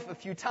life a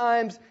few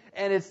times,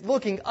 and it's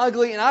looking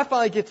ugly. And I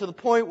finally get to the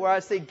point where I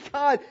say,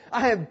 God,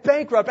 I am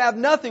bankrupt. I have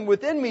nothing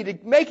within me to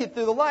make it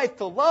through the life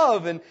to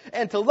love and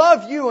to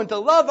love you and to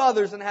love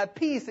others and have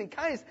peace and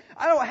kindness.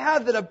 I don't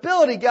have that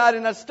ability, God.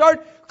 And I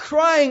start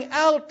crying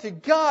out to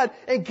God,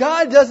 and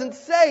God doesn't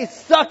say,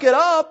 suck it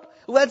up,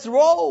 let's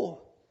roll.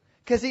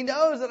 Because He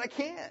knows that I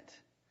can't.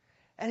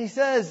 And He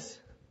says,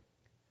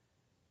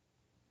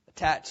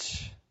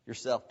 attach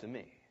yourself to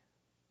me.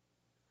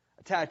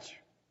 Attach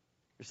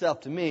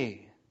yourself to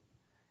me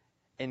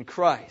in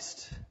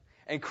Christ.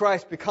 And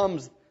Christ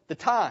becomes the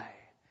tie.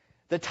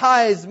 The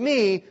tie is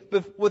me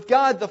with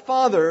God the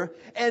Father.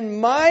 And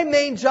my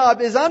main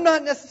job is I'm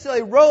not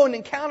necessarily rowing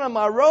and counting on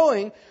my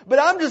rowing, but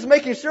I'm just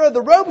making sure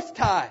the rope's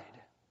tied.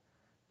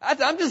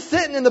 I'm just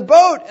sitting in the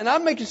boat, and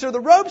I'm making sure the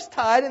rope's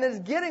tied, and it's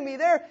getting me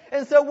there.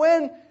 And so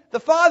when the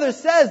Father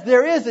says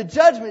there is a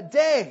judgment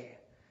day,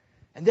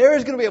 and there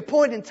is going to be a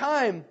point in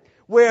time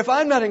where if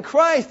I'm not in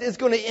Christ, it's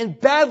going to end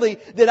badly,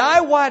 that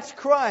I watch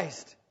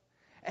Christ,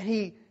 and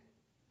He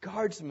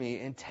guards me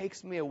and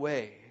takes me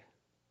away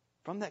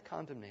from that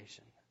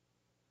condemnation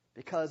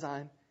because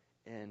I'm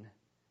in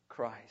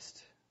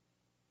Christ.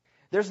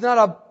 There's not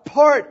a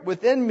part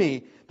within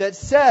me that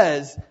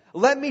says,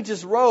 let me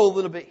just row a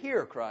little bit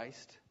here,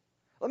 Christ.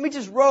 Let me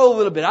just row a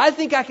little bit. I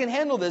think I can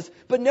handle this.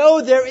 But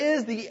no, there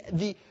is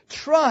the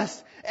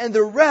trust and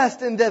the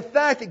rest and the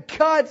fact that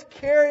God's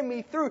carrying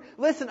me through.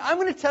 Listen, I'm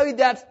going to tell you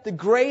that's the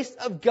grace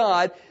of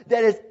God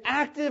that is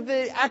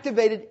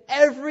activated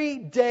every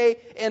day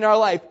in our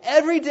life.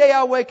 Every day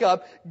I wake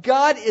up,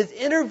 God is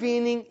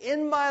intervening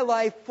in my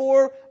life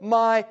for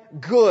my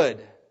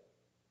good.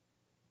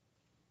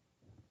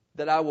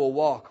 That I will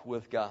walk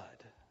with God.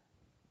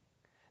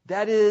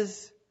 That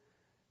is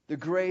the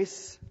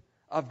grace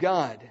of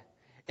God.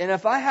 And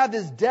if I have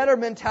this debtor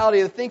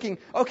mentality of thinking,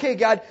 okay,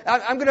 God,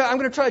 I'm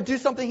gonna try to do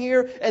something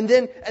here, and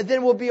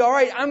then we'll be all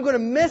right, I'm going to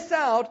miss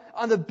out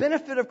on the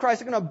benefit of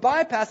Christ. I'm going to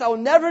bypass. I will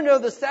never know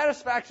the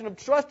satisfaction of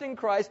trusting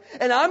Christ,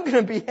 and I'm going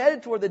to be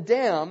headed toward the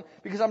dam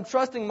because I'm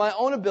trusting my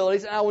own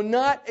abilities, and I will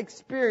not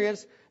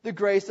experience the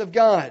grace of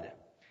God.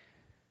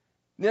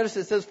 Notice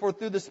it says, for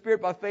through the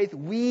Spirit by faith,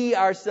 we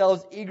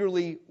ourselves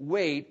eagerly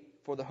wait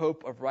for the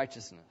hope of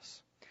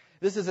righteousness.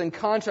 This is in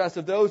contrast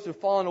of those who have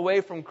fallen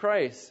away from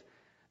Christ.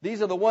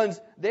 These are the ones,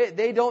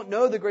 they don't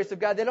know the grace of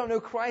God. They don't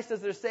know Christ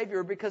as their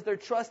Savior because they're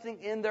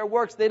trusting in their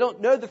works. They don't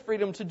know the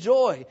freedom to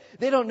joy.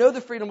 They don't know the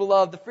freedom to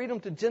love, the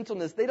freedom to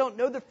gentleness. They don't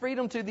know the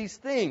freedom to these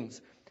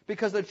things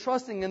because they're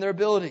trusting in their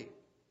ability.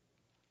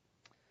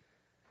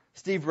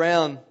 Steve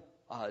Brown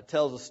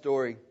tells a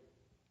story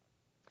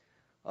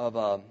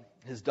of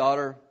his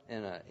daughter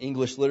in an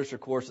English literature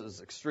course that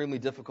was extremely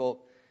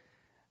difficult.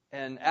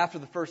 And after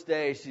the first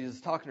day, she was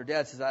talking to her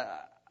dad. She says,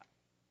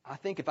 I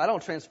think if I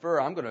don't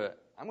transfer, I'm going to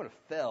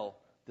fail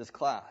this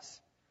class.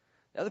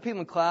 The other people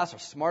in class are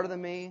smarter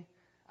than me.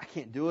 I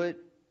can't do it.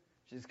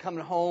 She's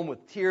coming home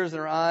with tears in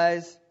her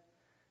eyes,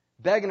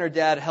 begging her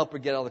dad to help her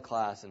get out of the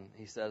class. And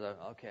he says,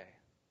 okay,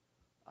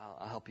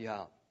 I'll help you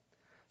out.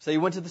 So he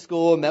went to the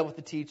school and met with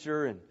the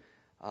teacher and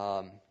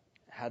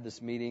had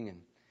this meeting.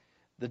 And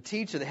the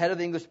teacher, the head of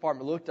the English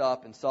department, looked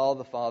up and saw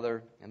the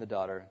father and the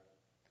daughter.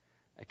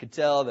 I could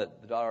tell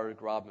that the daughter,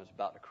 Robin, was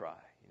about to cry,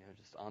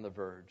 just on the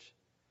verge.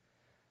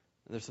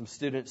 And there's some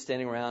students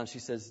standing around. She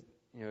says,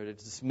 it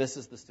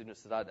dismisses the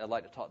students that I'd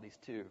like to talk these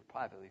two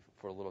privately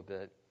for a little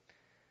bit.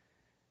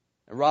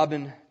 And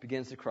Robin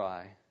begins to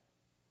cry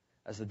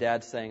as the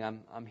dad's saying,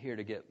 I'm here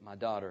to get my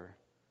daughter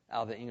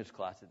out of the English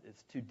class.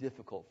 It's too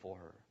difficult for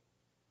her.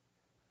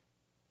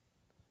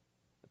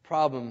 The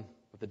problem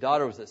with the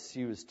daughter was that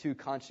she was too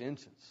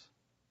conscientious.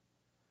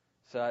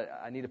 So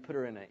I need to put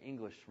her in an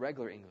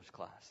regular English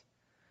class.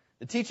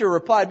 The teacher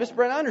replied, Mr.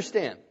 Brown, I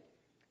understand.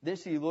 Then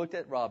she looked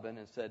at Robin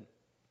and said,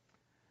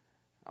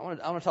 I want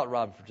to talk to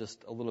Robin for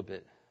just a little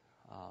bit,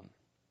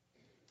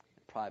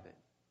 private.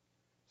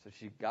 So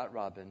she got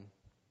Robin and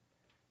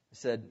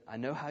said, I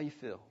know how you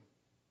feel.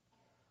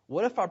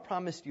 What if I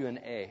promised you an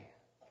A,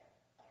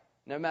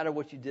 no matter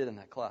what you did in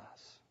that class?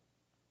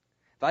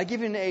 If I give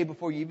you an A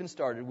before you even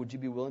started, would you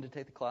be willing to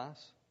take the class?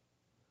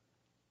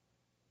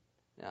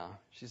 Now,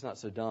 she's not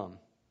so dumb.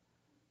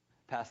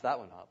 Pass that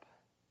one up.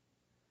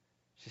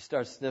 She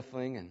started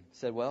sniffling and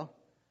said, well,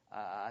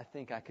 I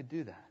think I could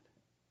do that.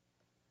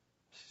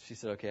 She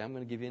said, okay, I'm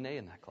going to give you an A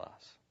in that class.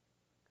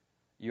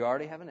 You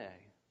already have an A,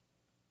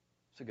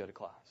 so go to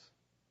class.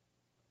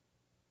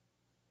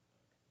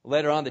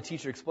 Later on, the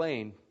teacher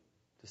explained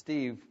to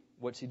Steve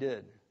what she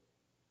did.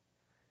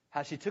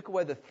 How she took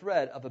away the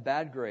threat of a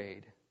bad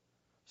grade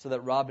so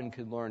that Robin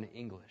could learn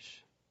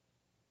English.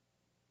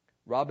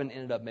 Robin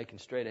ended up making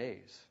straight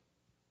A's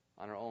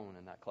on her own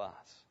in that class.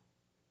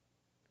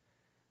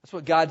 That's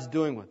what God's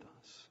doing with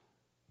us.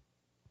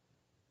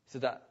 He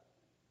said that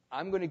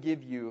I'm going to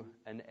give you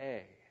an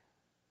A.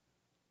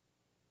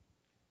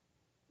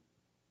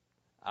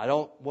 I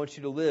don't want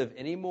you to live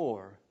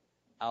anymore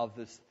out of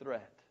this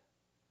threat,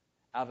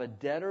 out of a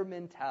debtor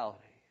mentality.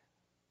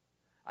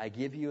 I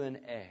give you an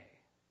A.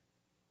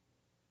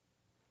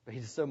 But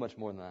He's so much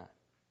more than that.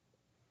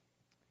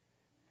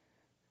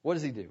 What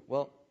does He do?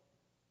 Well,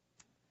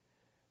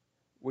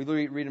 we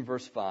read in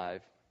verse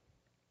 5,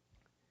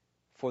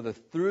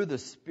 through the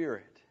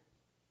Spirit,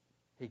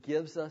 He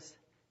gives us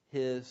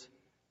His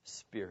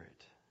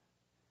Spirit.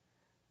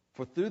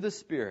 For through the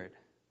Spirit,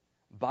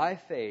 by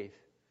faith,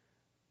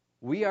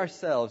 we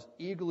ourselves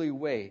eagerly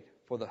wait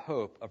for the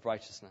hope of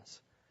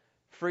righteousness.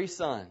 Free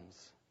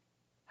sons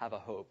have a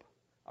hope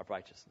of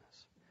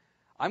righteousness.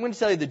 I'm going to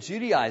tell you, the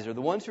Judaizer,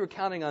 the ones who are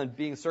counting on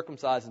being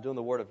circumcised and doing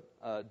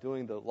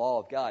the law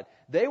of God,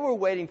 they were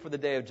waiting for the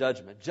day of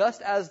judgment,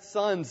 just as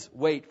sons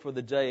wait for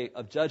the day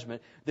of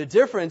judgment. The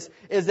difference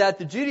is that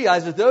the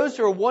Judaizers, those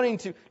who are wanting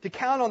to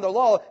count on the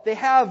law, they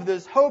have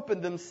this hope in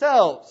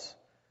themselves.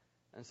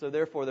 And so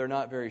therefore they're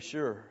not very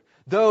sure.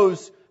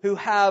 Those who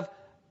have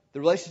the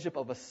relationship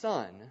of a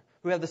son,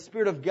 who have the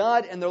Spirit of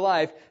God in their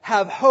life,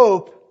 have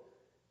hope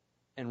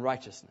in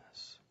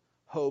righteousness.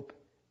 Hope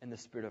in the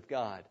Spirit of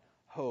God.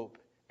 Hope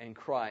in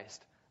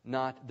Christ,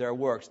 not their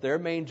works. Their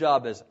main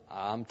job is,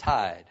 I'm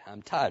tied,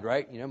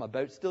 right? My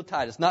boat's still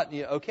tied. It's not,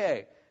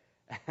 okay.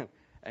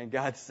 And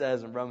God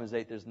says in Romans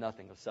 8, there's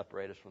nothing to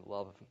separate us from the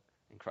love of Him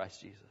in Christ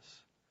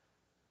Jesus.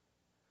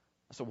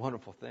 That's a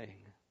wonderful thing.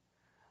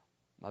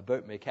 My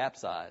boat may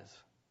capsize,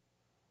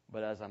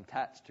 but as I'm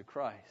attached to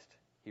Christ,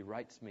 He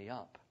rights me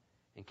up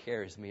and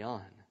carries me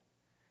on.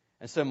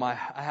 And so I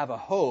have a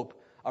hope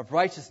of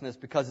righteousness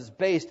because it's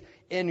based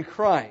in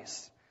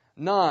Christ,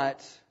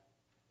 not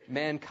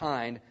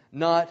mankind,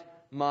 not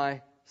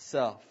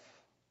myself.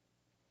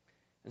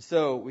 And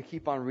so we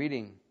keep on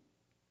reading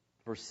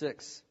verse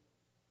 6.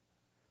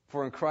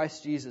 For in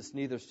Christ Jesus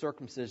neither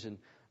circumcision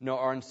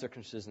nor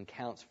uncircumcision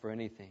counts for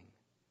anything,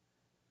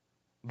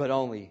 but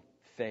only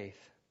faith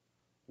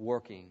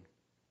working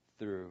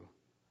through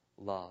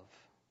love.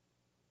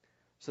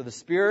 So the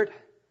Spirit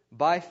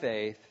by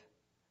faith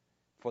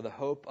for the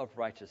hope of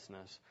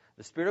righteousness.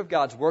 The Spirit of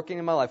God's working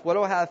in my life. What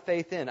do I have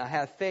faith in? I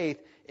have faith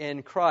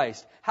in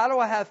Christ. How do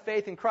I have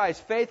faith in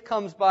Christ? Faith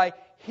comes by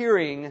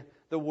hearing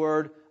the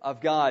Word of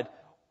God.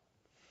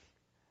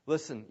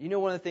 Listen,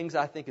 one of the things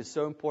I think is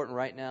so important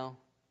right now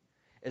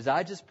is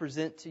I just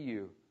present to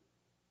you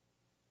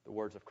the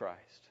words of Christ.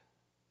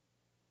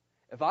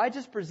 If I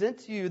just present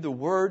to you the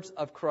words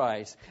of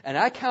Christ and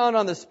I count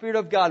on the Spirit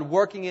of God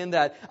working in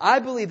that, I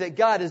believe that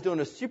God is doing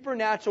a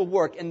supernatural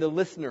work in the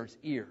listener's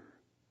ear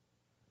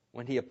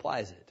when He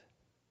applies it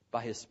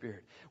by His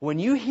Spirit. When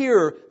you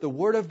hear the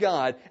Word of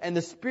God and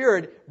the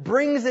Spirit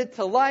brings it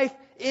to life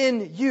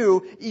in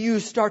you, you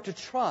start to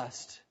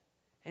trust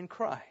in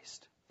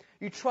Christ.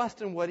 You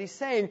trust in what He's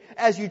saying.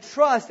 As you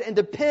trust and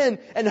depend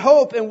and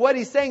hope in what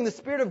He's saying, the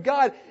Spirit of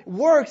God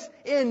works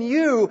in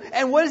you.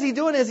 And what is He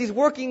doing as He's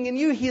working in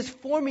you? He is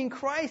forming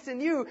Christ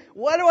in you.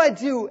 What do I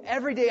do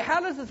every day? How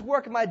does this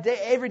work in my day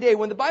every day?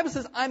 When the Bible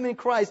says I'm in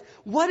Christ,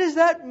 what does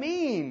that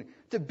mean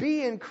to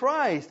be in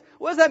Christ?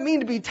 What does that mean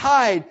to be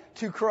tied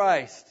to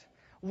Christ?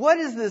 What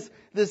is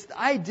this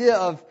idea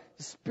of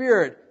the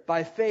Spirit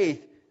by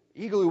faith,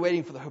 eagerly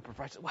waiting for the hope of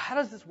righteousness? Well, how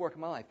does this work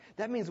in my life?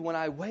 That means when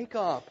I wake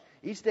up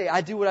each day, I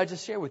do what I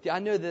just shared with you. I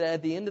know that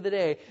at the end of the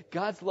day,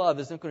 God's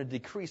love isn't going to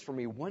decrease for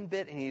me one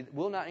bit, and He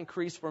will not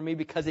increase for me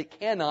because it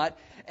cannot.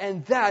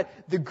 And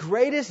that the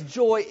greatest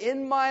joy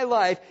in my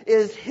life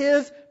is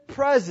His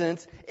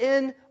presence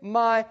in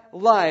my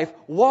life,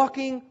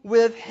 walking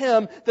with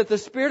Him, that the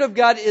Spirit of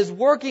God is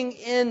working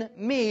in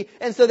me,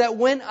 and so that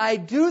when I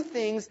do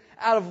things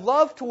out of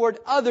love toward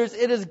others,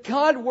 it is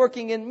God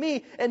working in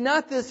me, and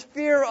not this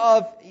fear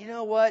of,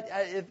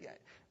 if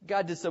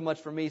God did so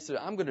much for me, so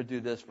I'm going to do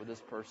this for this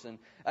person.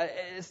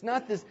 It's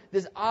not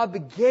this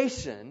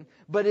obligation,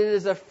 but it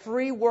is a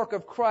free work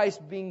of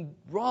Christ being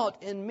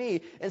wrought in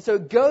me. And so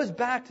it goes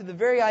back to the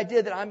very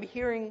idea that I'm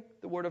hearing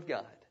the Word of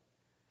God.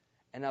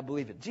 And I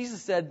believe it.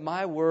 Jesus said, in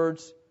my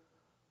words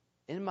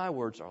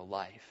are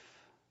life.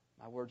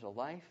 My words are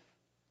life,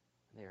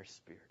 and they are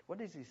spirit.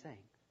 What is He saying?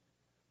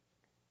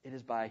 It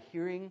is by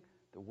hearing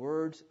the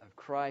words of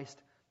Christ,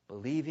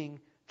 believing,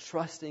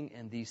 trusting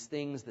in these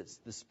things that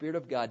the Spirit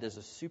of God does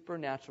a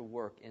supernatural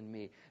work in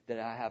me, that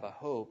I have a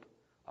hope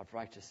of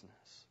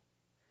righteousness.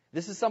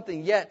 This is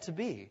something yet to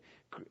be.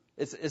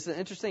 It's an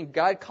interesting,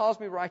 God calls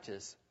me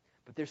righteous,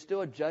 but there's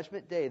still a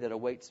judgment day that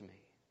awaits me.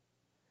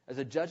 There's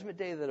a judgment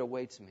day that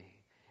awaits me,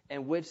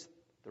 in which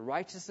the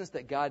righteousness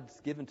that God's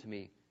given to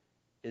me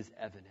is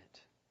evident.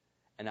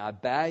 And I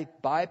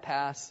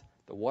bypass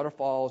the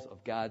waterfalls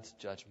of God's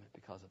judgment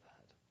because of that.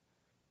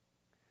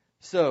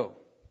 So,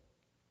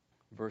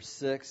 Verse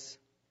 6,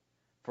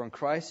 for in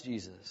Christ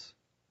Jesus,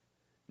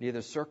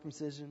 neither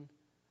circumcision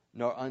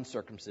nor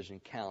uncircumcision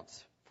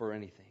counts for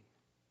anything.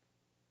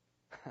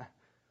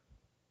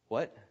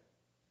 What?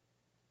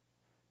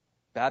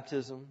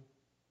 Baptism,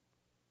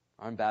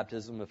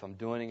 unbaptism, if I'm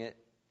doing it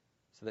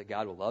so that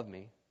God will love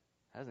me,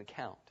 that doesn't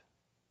count.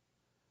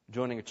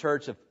 Joining a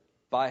church if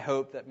I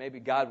hope that maybe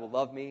God will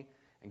love me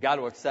and God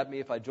will accept me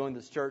if I join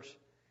this church,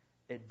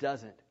 it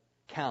doesn't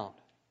count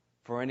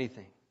for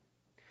anything.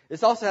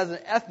 This also has an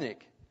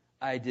ethnic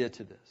idea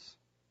to this.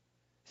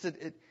 He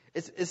said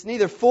it's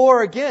neither for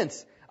or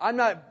against. I'm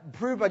not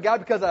approved by God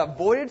because I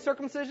avoided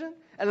circumcision,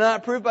 and I'm not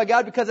approved by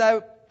God because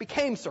I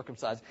became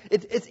circumcised.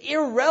 It's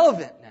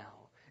irrelevant now.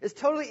 It's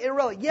totally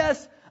irrelevant.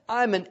 Yes,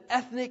 I'm an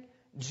ethnic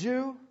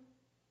Jew.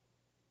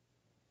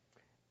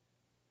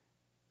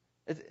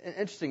 It's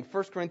interesting.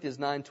 1 Corinthians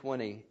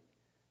 9:20,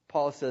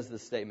 Paul says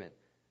this statement.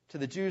 To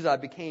the Jews I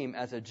became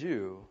as a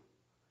Jew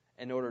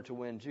in order to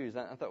win Jews.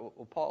 I thought,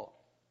 well, Paul,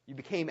 you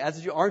became as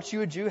a Jew. Aren't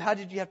you a Jew? How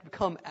did you have to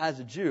become as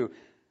a Jew?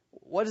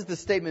 What does this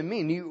statement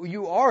mean?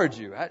 You are a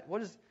Jew.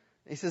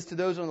 He says, to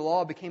those under the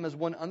law I became as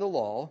one under the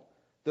law,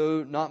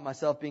 though not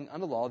myself being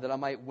under the law, that I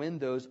might win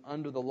those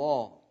under the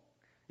law.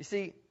 You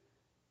see,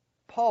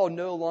 Paul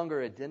no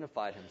longer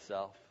identified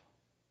himself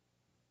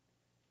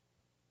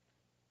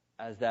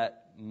as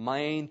that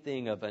main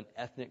thing of an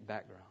ethnic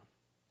background.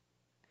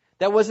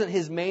 That wasn't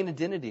his main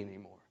identity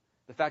anymore,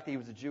 the fact that he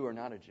was a Jew or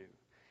not a Jew.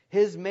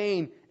 His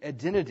main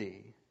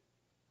identity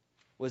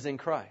was in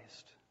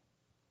Christ.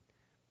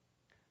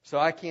 So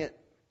I can't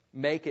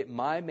make it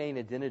my main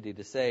identity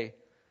to say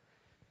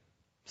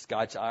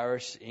Scotch,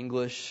 Irish,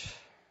 English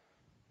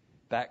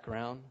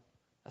background.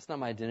 That's not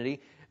my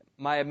identity.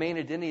 My main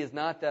identity is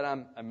not that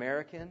I'm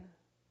American.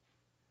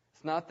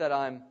 It's not that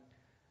I'm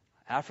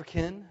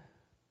African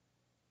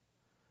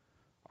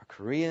or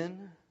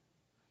Korean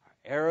or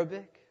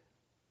Arabic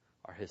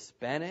or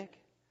Hispanic.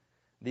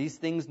 These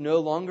things no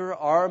longer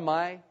are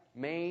my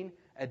main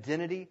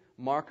identity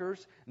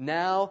markers.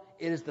 Now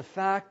it is the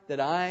fact that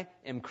I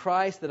am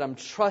Christ, that I'm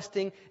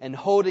trusting and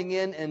holding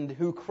in and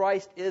who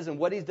Christ is and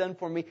what He's done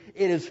for me.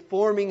 It is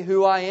forming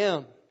who I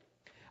am.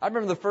 I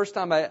remember the first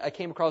time I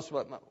came across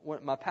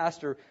my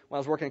pastor when I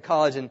was working in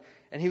college, and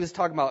he was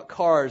talking about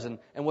cars and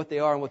what they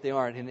are and what they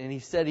aren't. And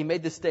he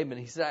made this statement.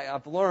 He said,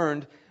 I've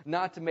learned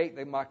not to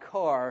make my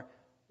car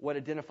what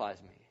identifies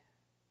me.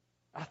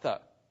 I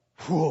thought,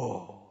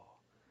 whoa,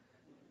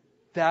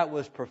 that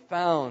was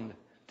profound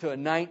to a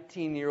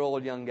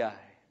 19-year-old young guy.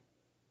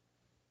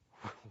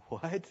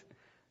 What?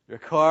 Your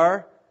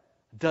car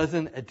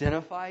doesn't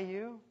identify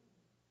you?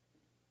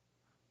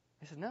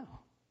 He said, no,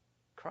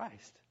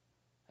 Christ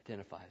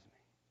identifies me.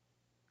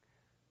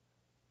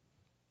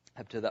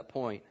 Up to that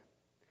point,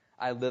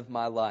 I lived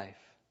my life,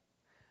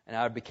 and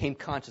I became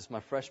conscious my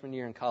freshman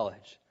year in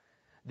college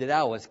that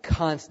I was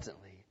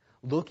constantly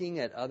looking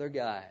at other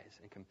guys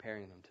and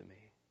comparing them to me.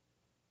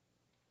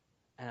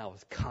 And I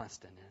was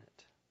constant in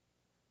it.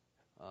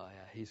 Oh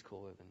yeah, he's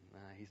cooler than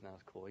he's not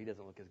as cool. He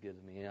doesn't look as good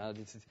as me.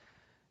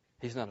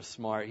 He's not as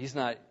smart. He's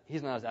not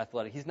as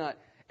athletic. He's not.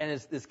 And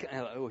it's this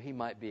kind of, he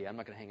might be. I'm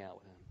not going to hang out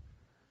with him.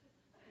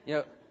 You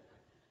know,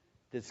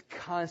 this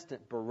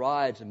constant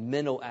barrage of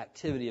mental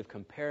activity of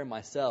comparing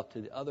myself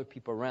to the other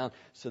people around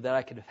so that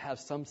I could have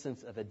some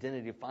sense of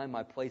identity, find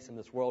my place in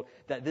this world,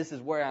 that this is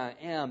where I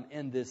am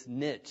in this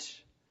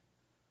niche.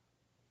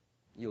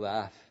 You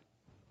laugh.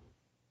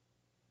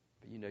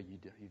 But you know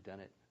you've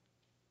done it.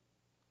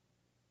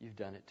 You've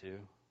done it too.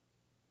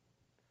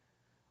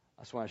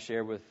 I just want to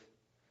share with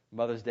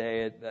Mother's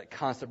Day that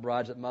constant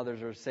barrage that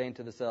mothers are saying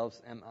to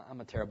themselves, I'm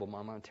a terrible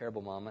mom, I'm a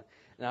terrible mama.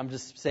 And I'm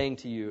just saying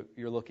to you,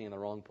 you're looking in the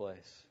wrong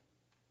place.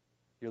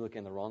 You're looking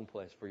in the wrong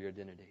place for your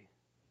identity.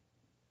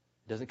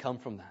 It doesn't come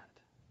from that.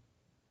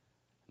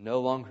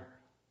 No longer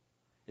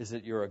is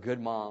it you're a good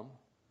mom,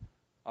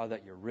 or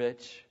that you're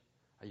rich,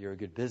 or you're a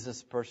good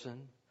business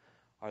person,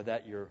 or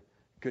that you're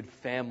good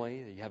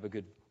family, that you have a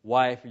good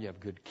wife, or you have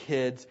good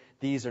kids.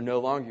 These are no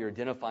longer your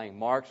identifying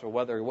marks, or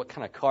what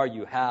kind of car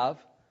you have.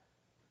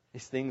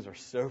 These things are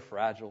so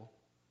fragile.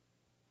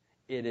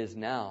 It is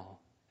now,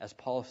 as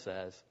Paul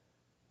says,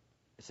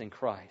 it's in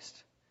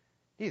Christ.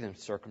 Neither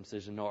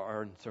circumcision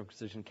nor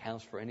uncircumcision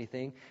counts for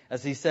anything.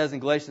 As he says in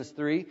Galatians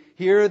 3,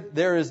 here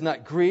there is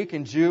not Greek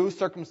and Jew,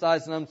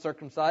 circumcised and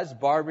uncircumcised,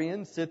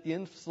 barbarian,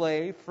 Scythian,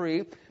 slave,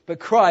 free, but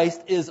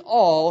Christ is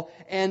all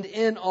and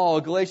in all.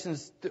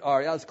 Colossians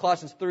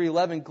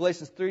 3:11,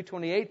 Galatians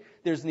 3:28,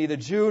 there's neither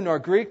Jew nor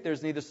Greek,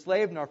 there's neither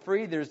slave nor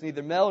free, there's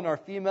neither male nor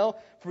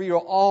female, for you are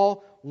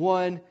all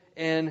one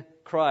in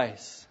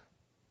Christ.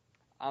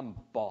 I'm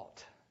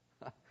bought.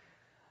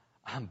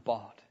 I'm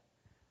bought.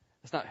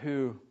 It's not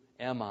who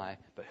am I,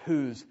 but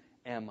whose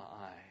am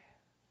I?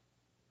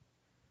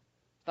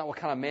 It's not what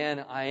kind of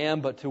man I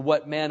am, but to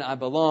what man I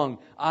belong.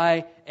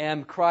 I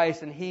am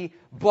Christ, and He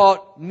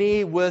bought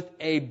me with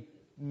a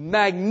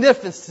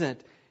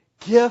magnificent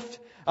gift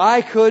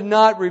I could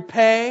not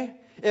repay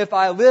if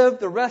I lived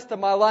the rest of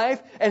my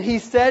life. And He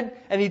said,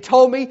 and He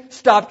told me,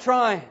 stop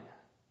trying.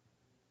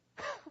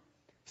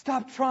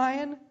 Stop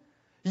trying?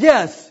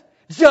 Yes,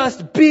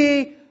 Just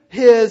be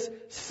His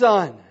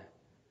son.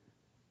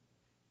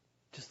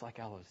 Just like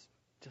I was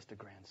just a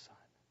grandson.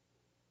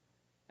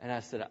 And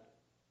I said,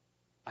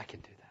 I can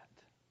do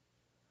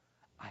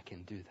that. I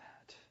can do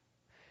that.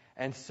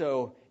 And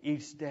so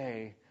each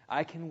day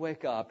I can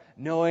wake up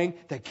knowing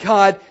that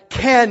God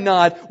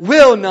cannot,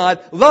 will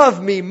not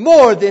love me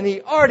more than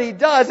He already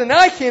does. And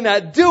I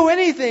cannot do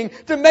anything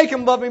to make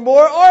Him love me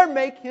more or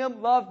make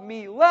Him love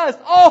me less.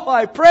 Oh,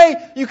 I pray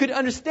you could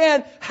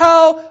understand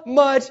how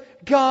much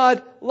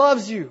God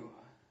loves you.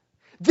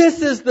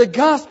 This is the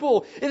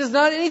gospel. It is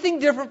not anything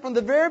different from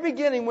the very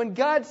beginning when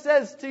God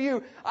says to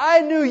you, I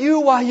knew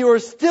you while you were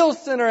still a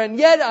sinner, and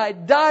yet I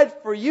died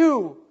for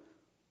you.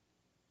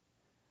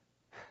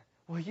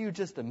 Will you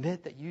just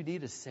admit that you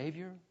need a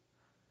Savior?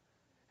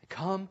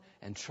 Come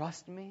and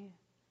trust me.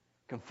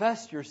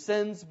 Confess your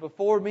sins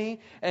before me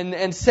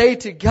and say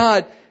to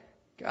God,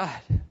 God,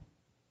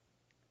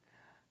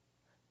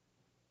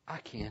 I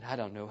can't. I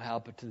don't know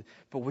how,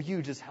 but will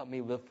you just help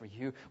me live for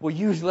you? Will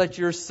you let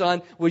your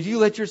Son, will you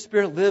let your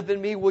Spirit live in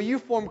me? Will you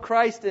form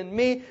Christ in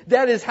me?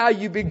 That is how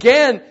you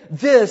began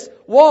this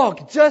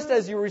walk. Just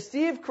as you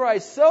received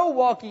Christ, so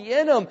walk ye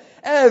in Him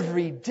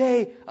every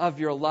day of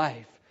your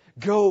life.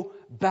 Go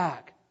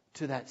back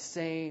to that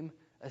same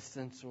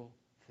essential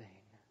thing.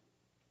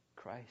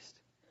 Christ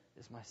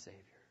is my Savior.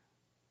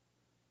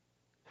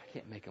 I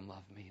can't make Him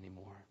love me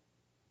anymore.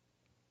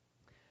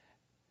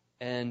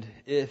 And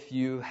if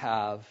you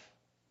have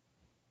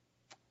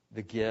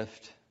the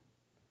gift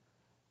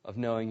of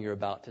knowing you're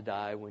about to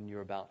die when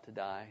you're about to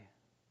die,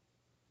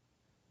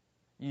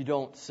 you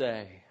don't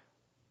say,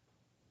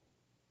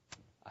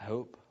 I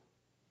hope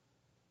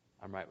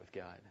I'm right with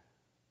God.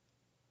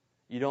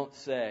 You don't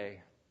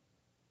say,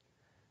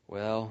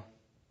 well,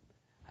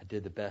 I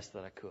did the best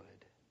that I could.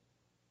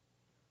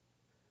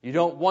 You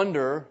don't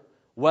wonder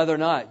whether or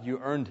not you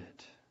earned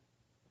it,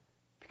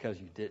 because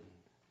you didn't.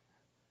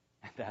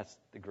 And that's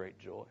the great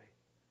joy,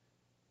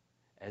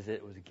 as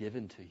it was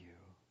given to you.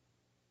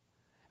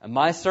 And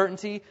my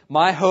certainty,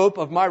 my hope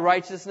of my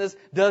righteousness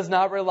does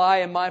not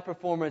rely on my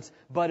performance,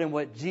 but in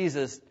what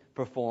Jesus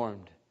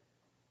performed.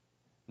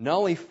 Not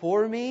only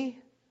for me,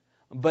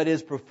 but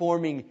is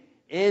performing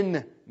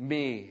in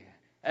me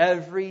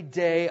every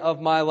day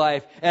of my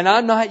life. And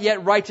I'm not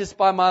yet righteous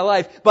by my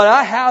life, but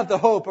I have the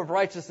hope of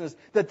righteousness,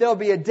 that there'll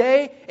be a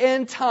day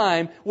in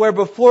time where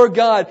before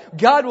God,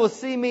 God will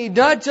see me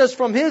not just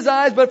from His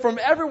eyes, but from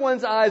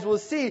everyone's eyes, will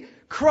see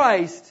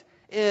Christ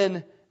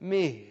in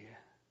me.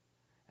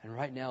 And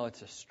right now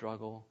it's a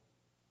struggle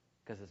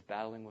because it's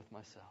battling with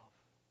myself.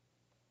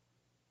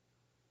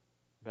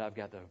 But I've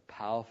got the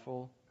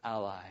powerful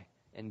ally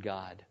in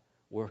God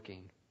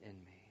working in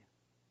me.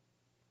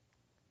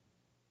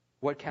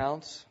 What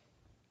counts?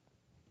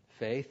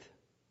 Faith,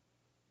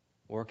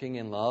 working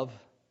in love,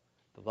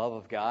 the love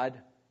of God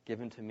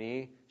given to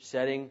me,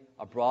 shedding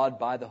abroad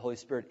by the Holy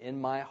Spirit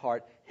in my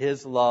heart,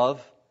 His love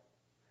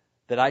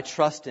that I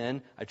trust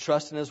in. I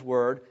trust in His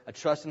Word. I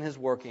trust in His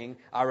working.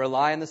 I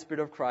rely on the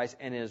Spirit of Christ,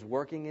 and it is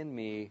working in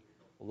me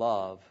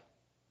love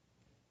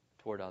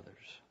toward others.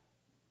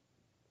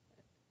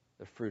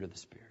 The fruit of the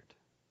Spirit.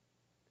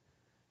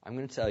 I'm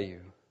going to tell you,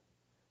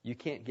 you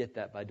can't get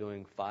that by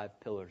doing 5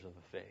 pillars of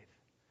the faith.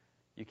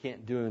 You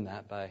can't do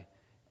that by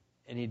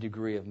any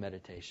degree of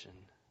meditation.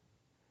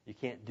 You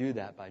can't do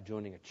that by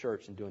joining a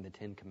church and doing the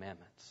 10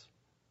 Commandments.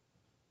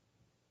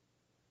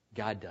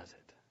 God does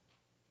it.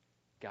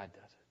 God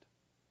does it.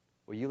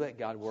 Will you let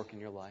God work in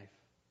your life?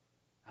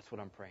 That's what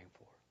I'm praying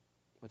for.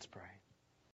 Let's pray.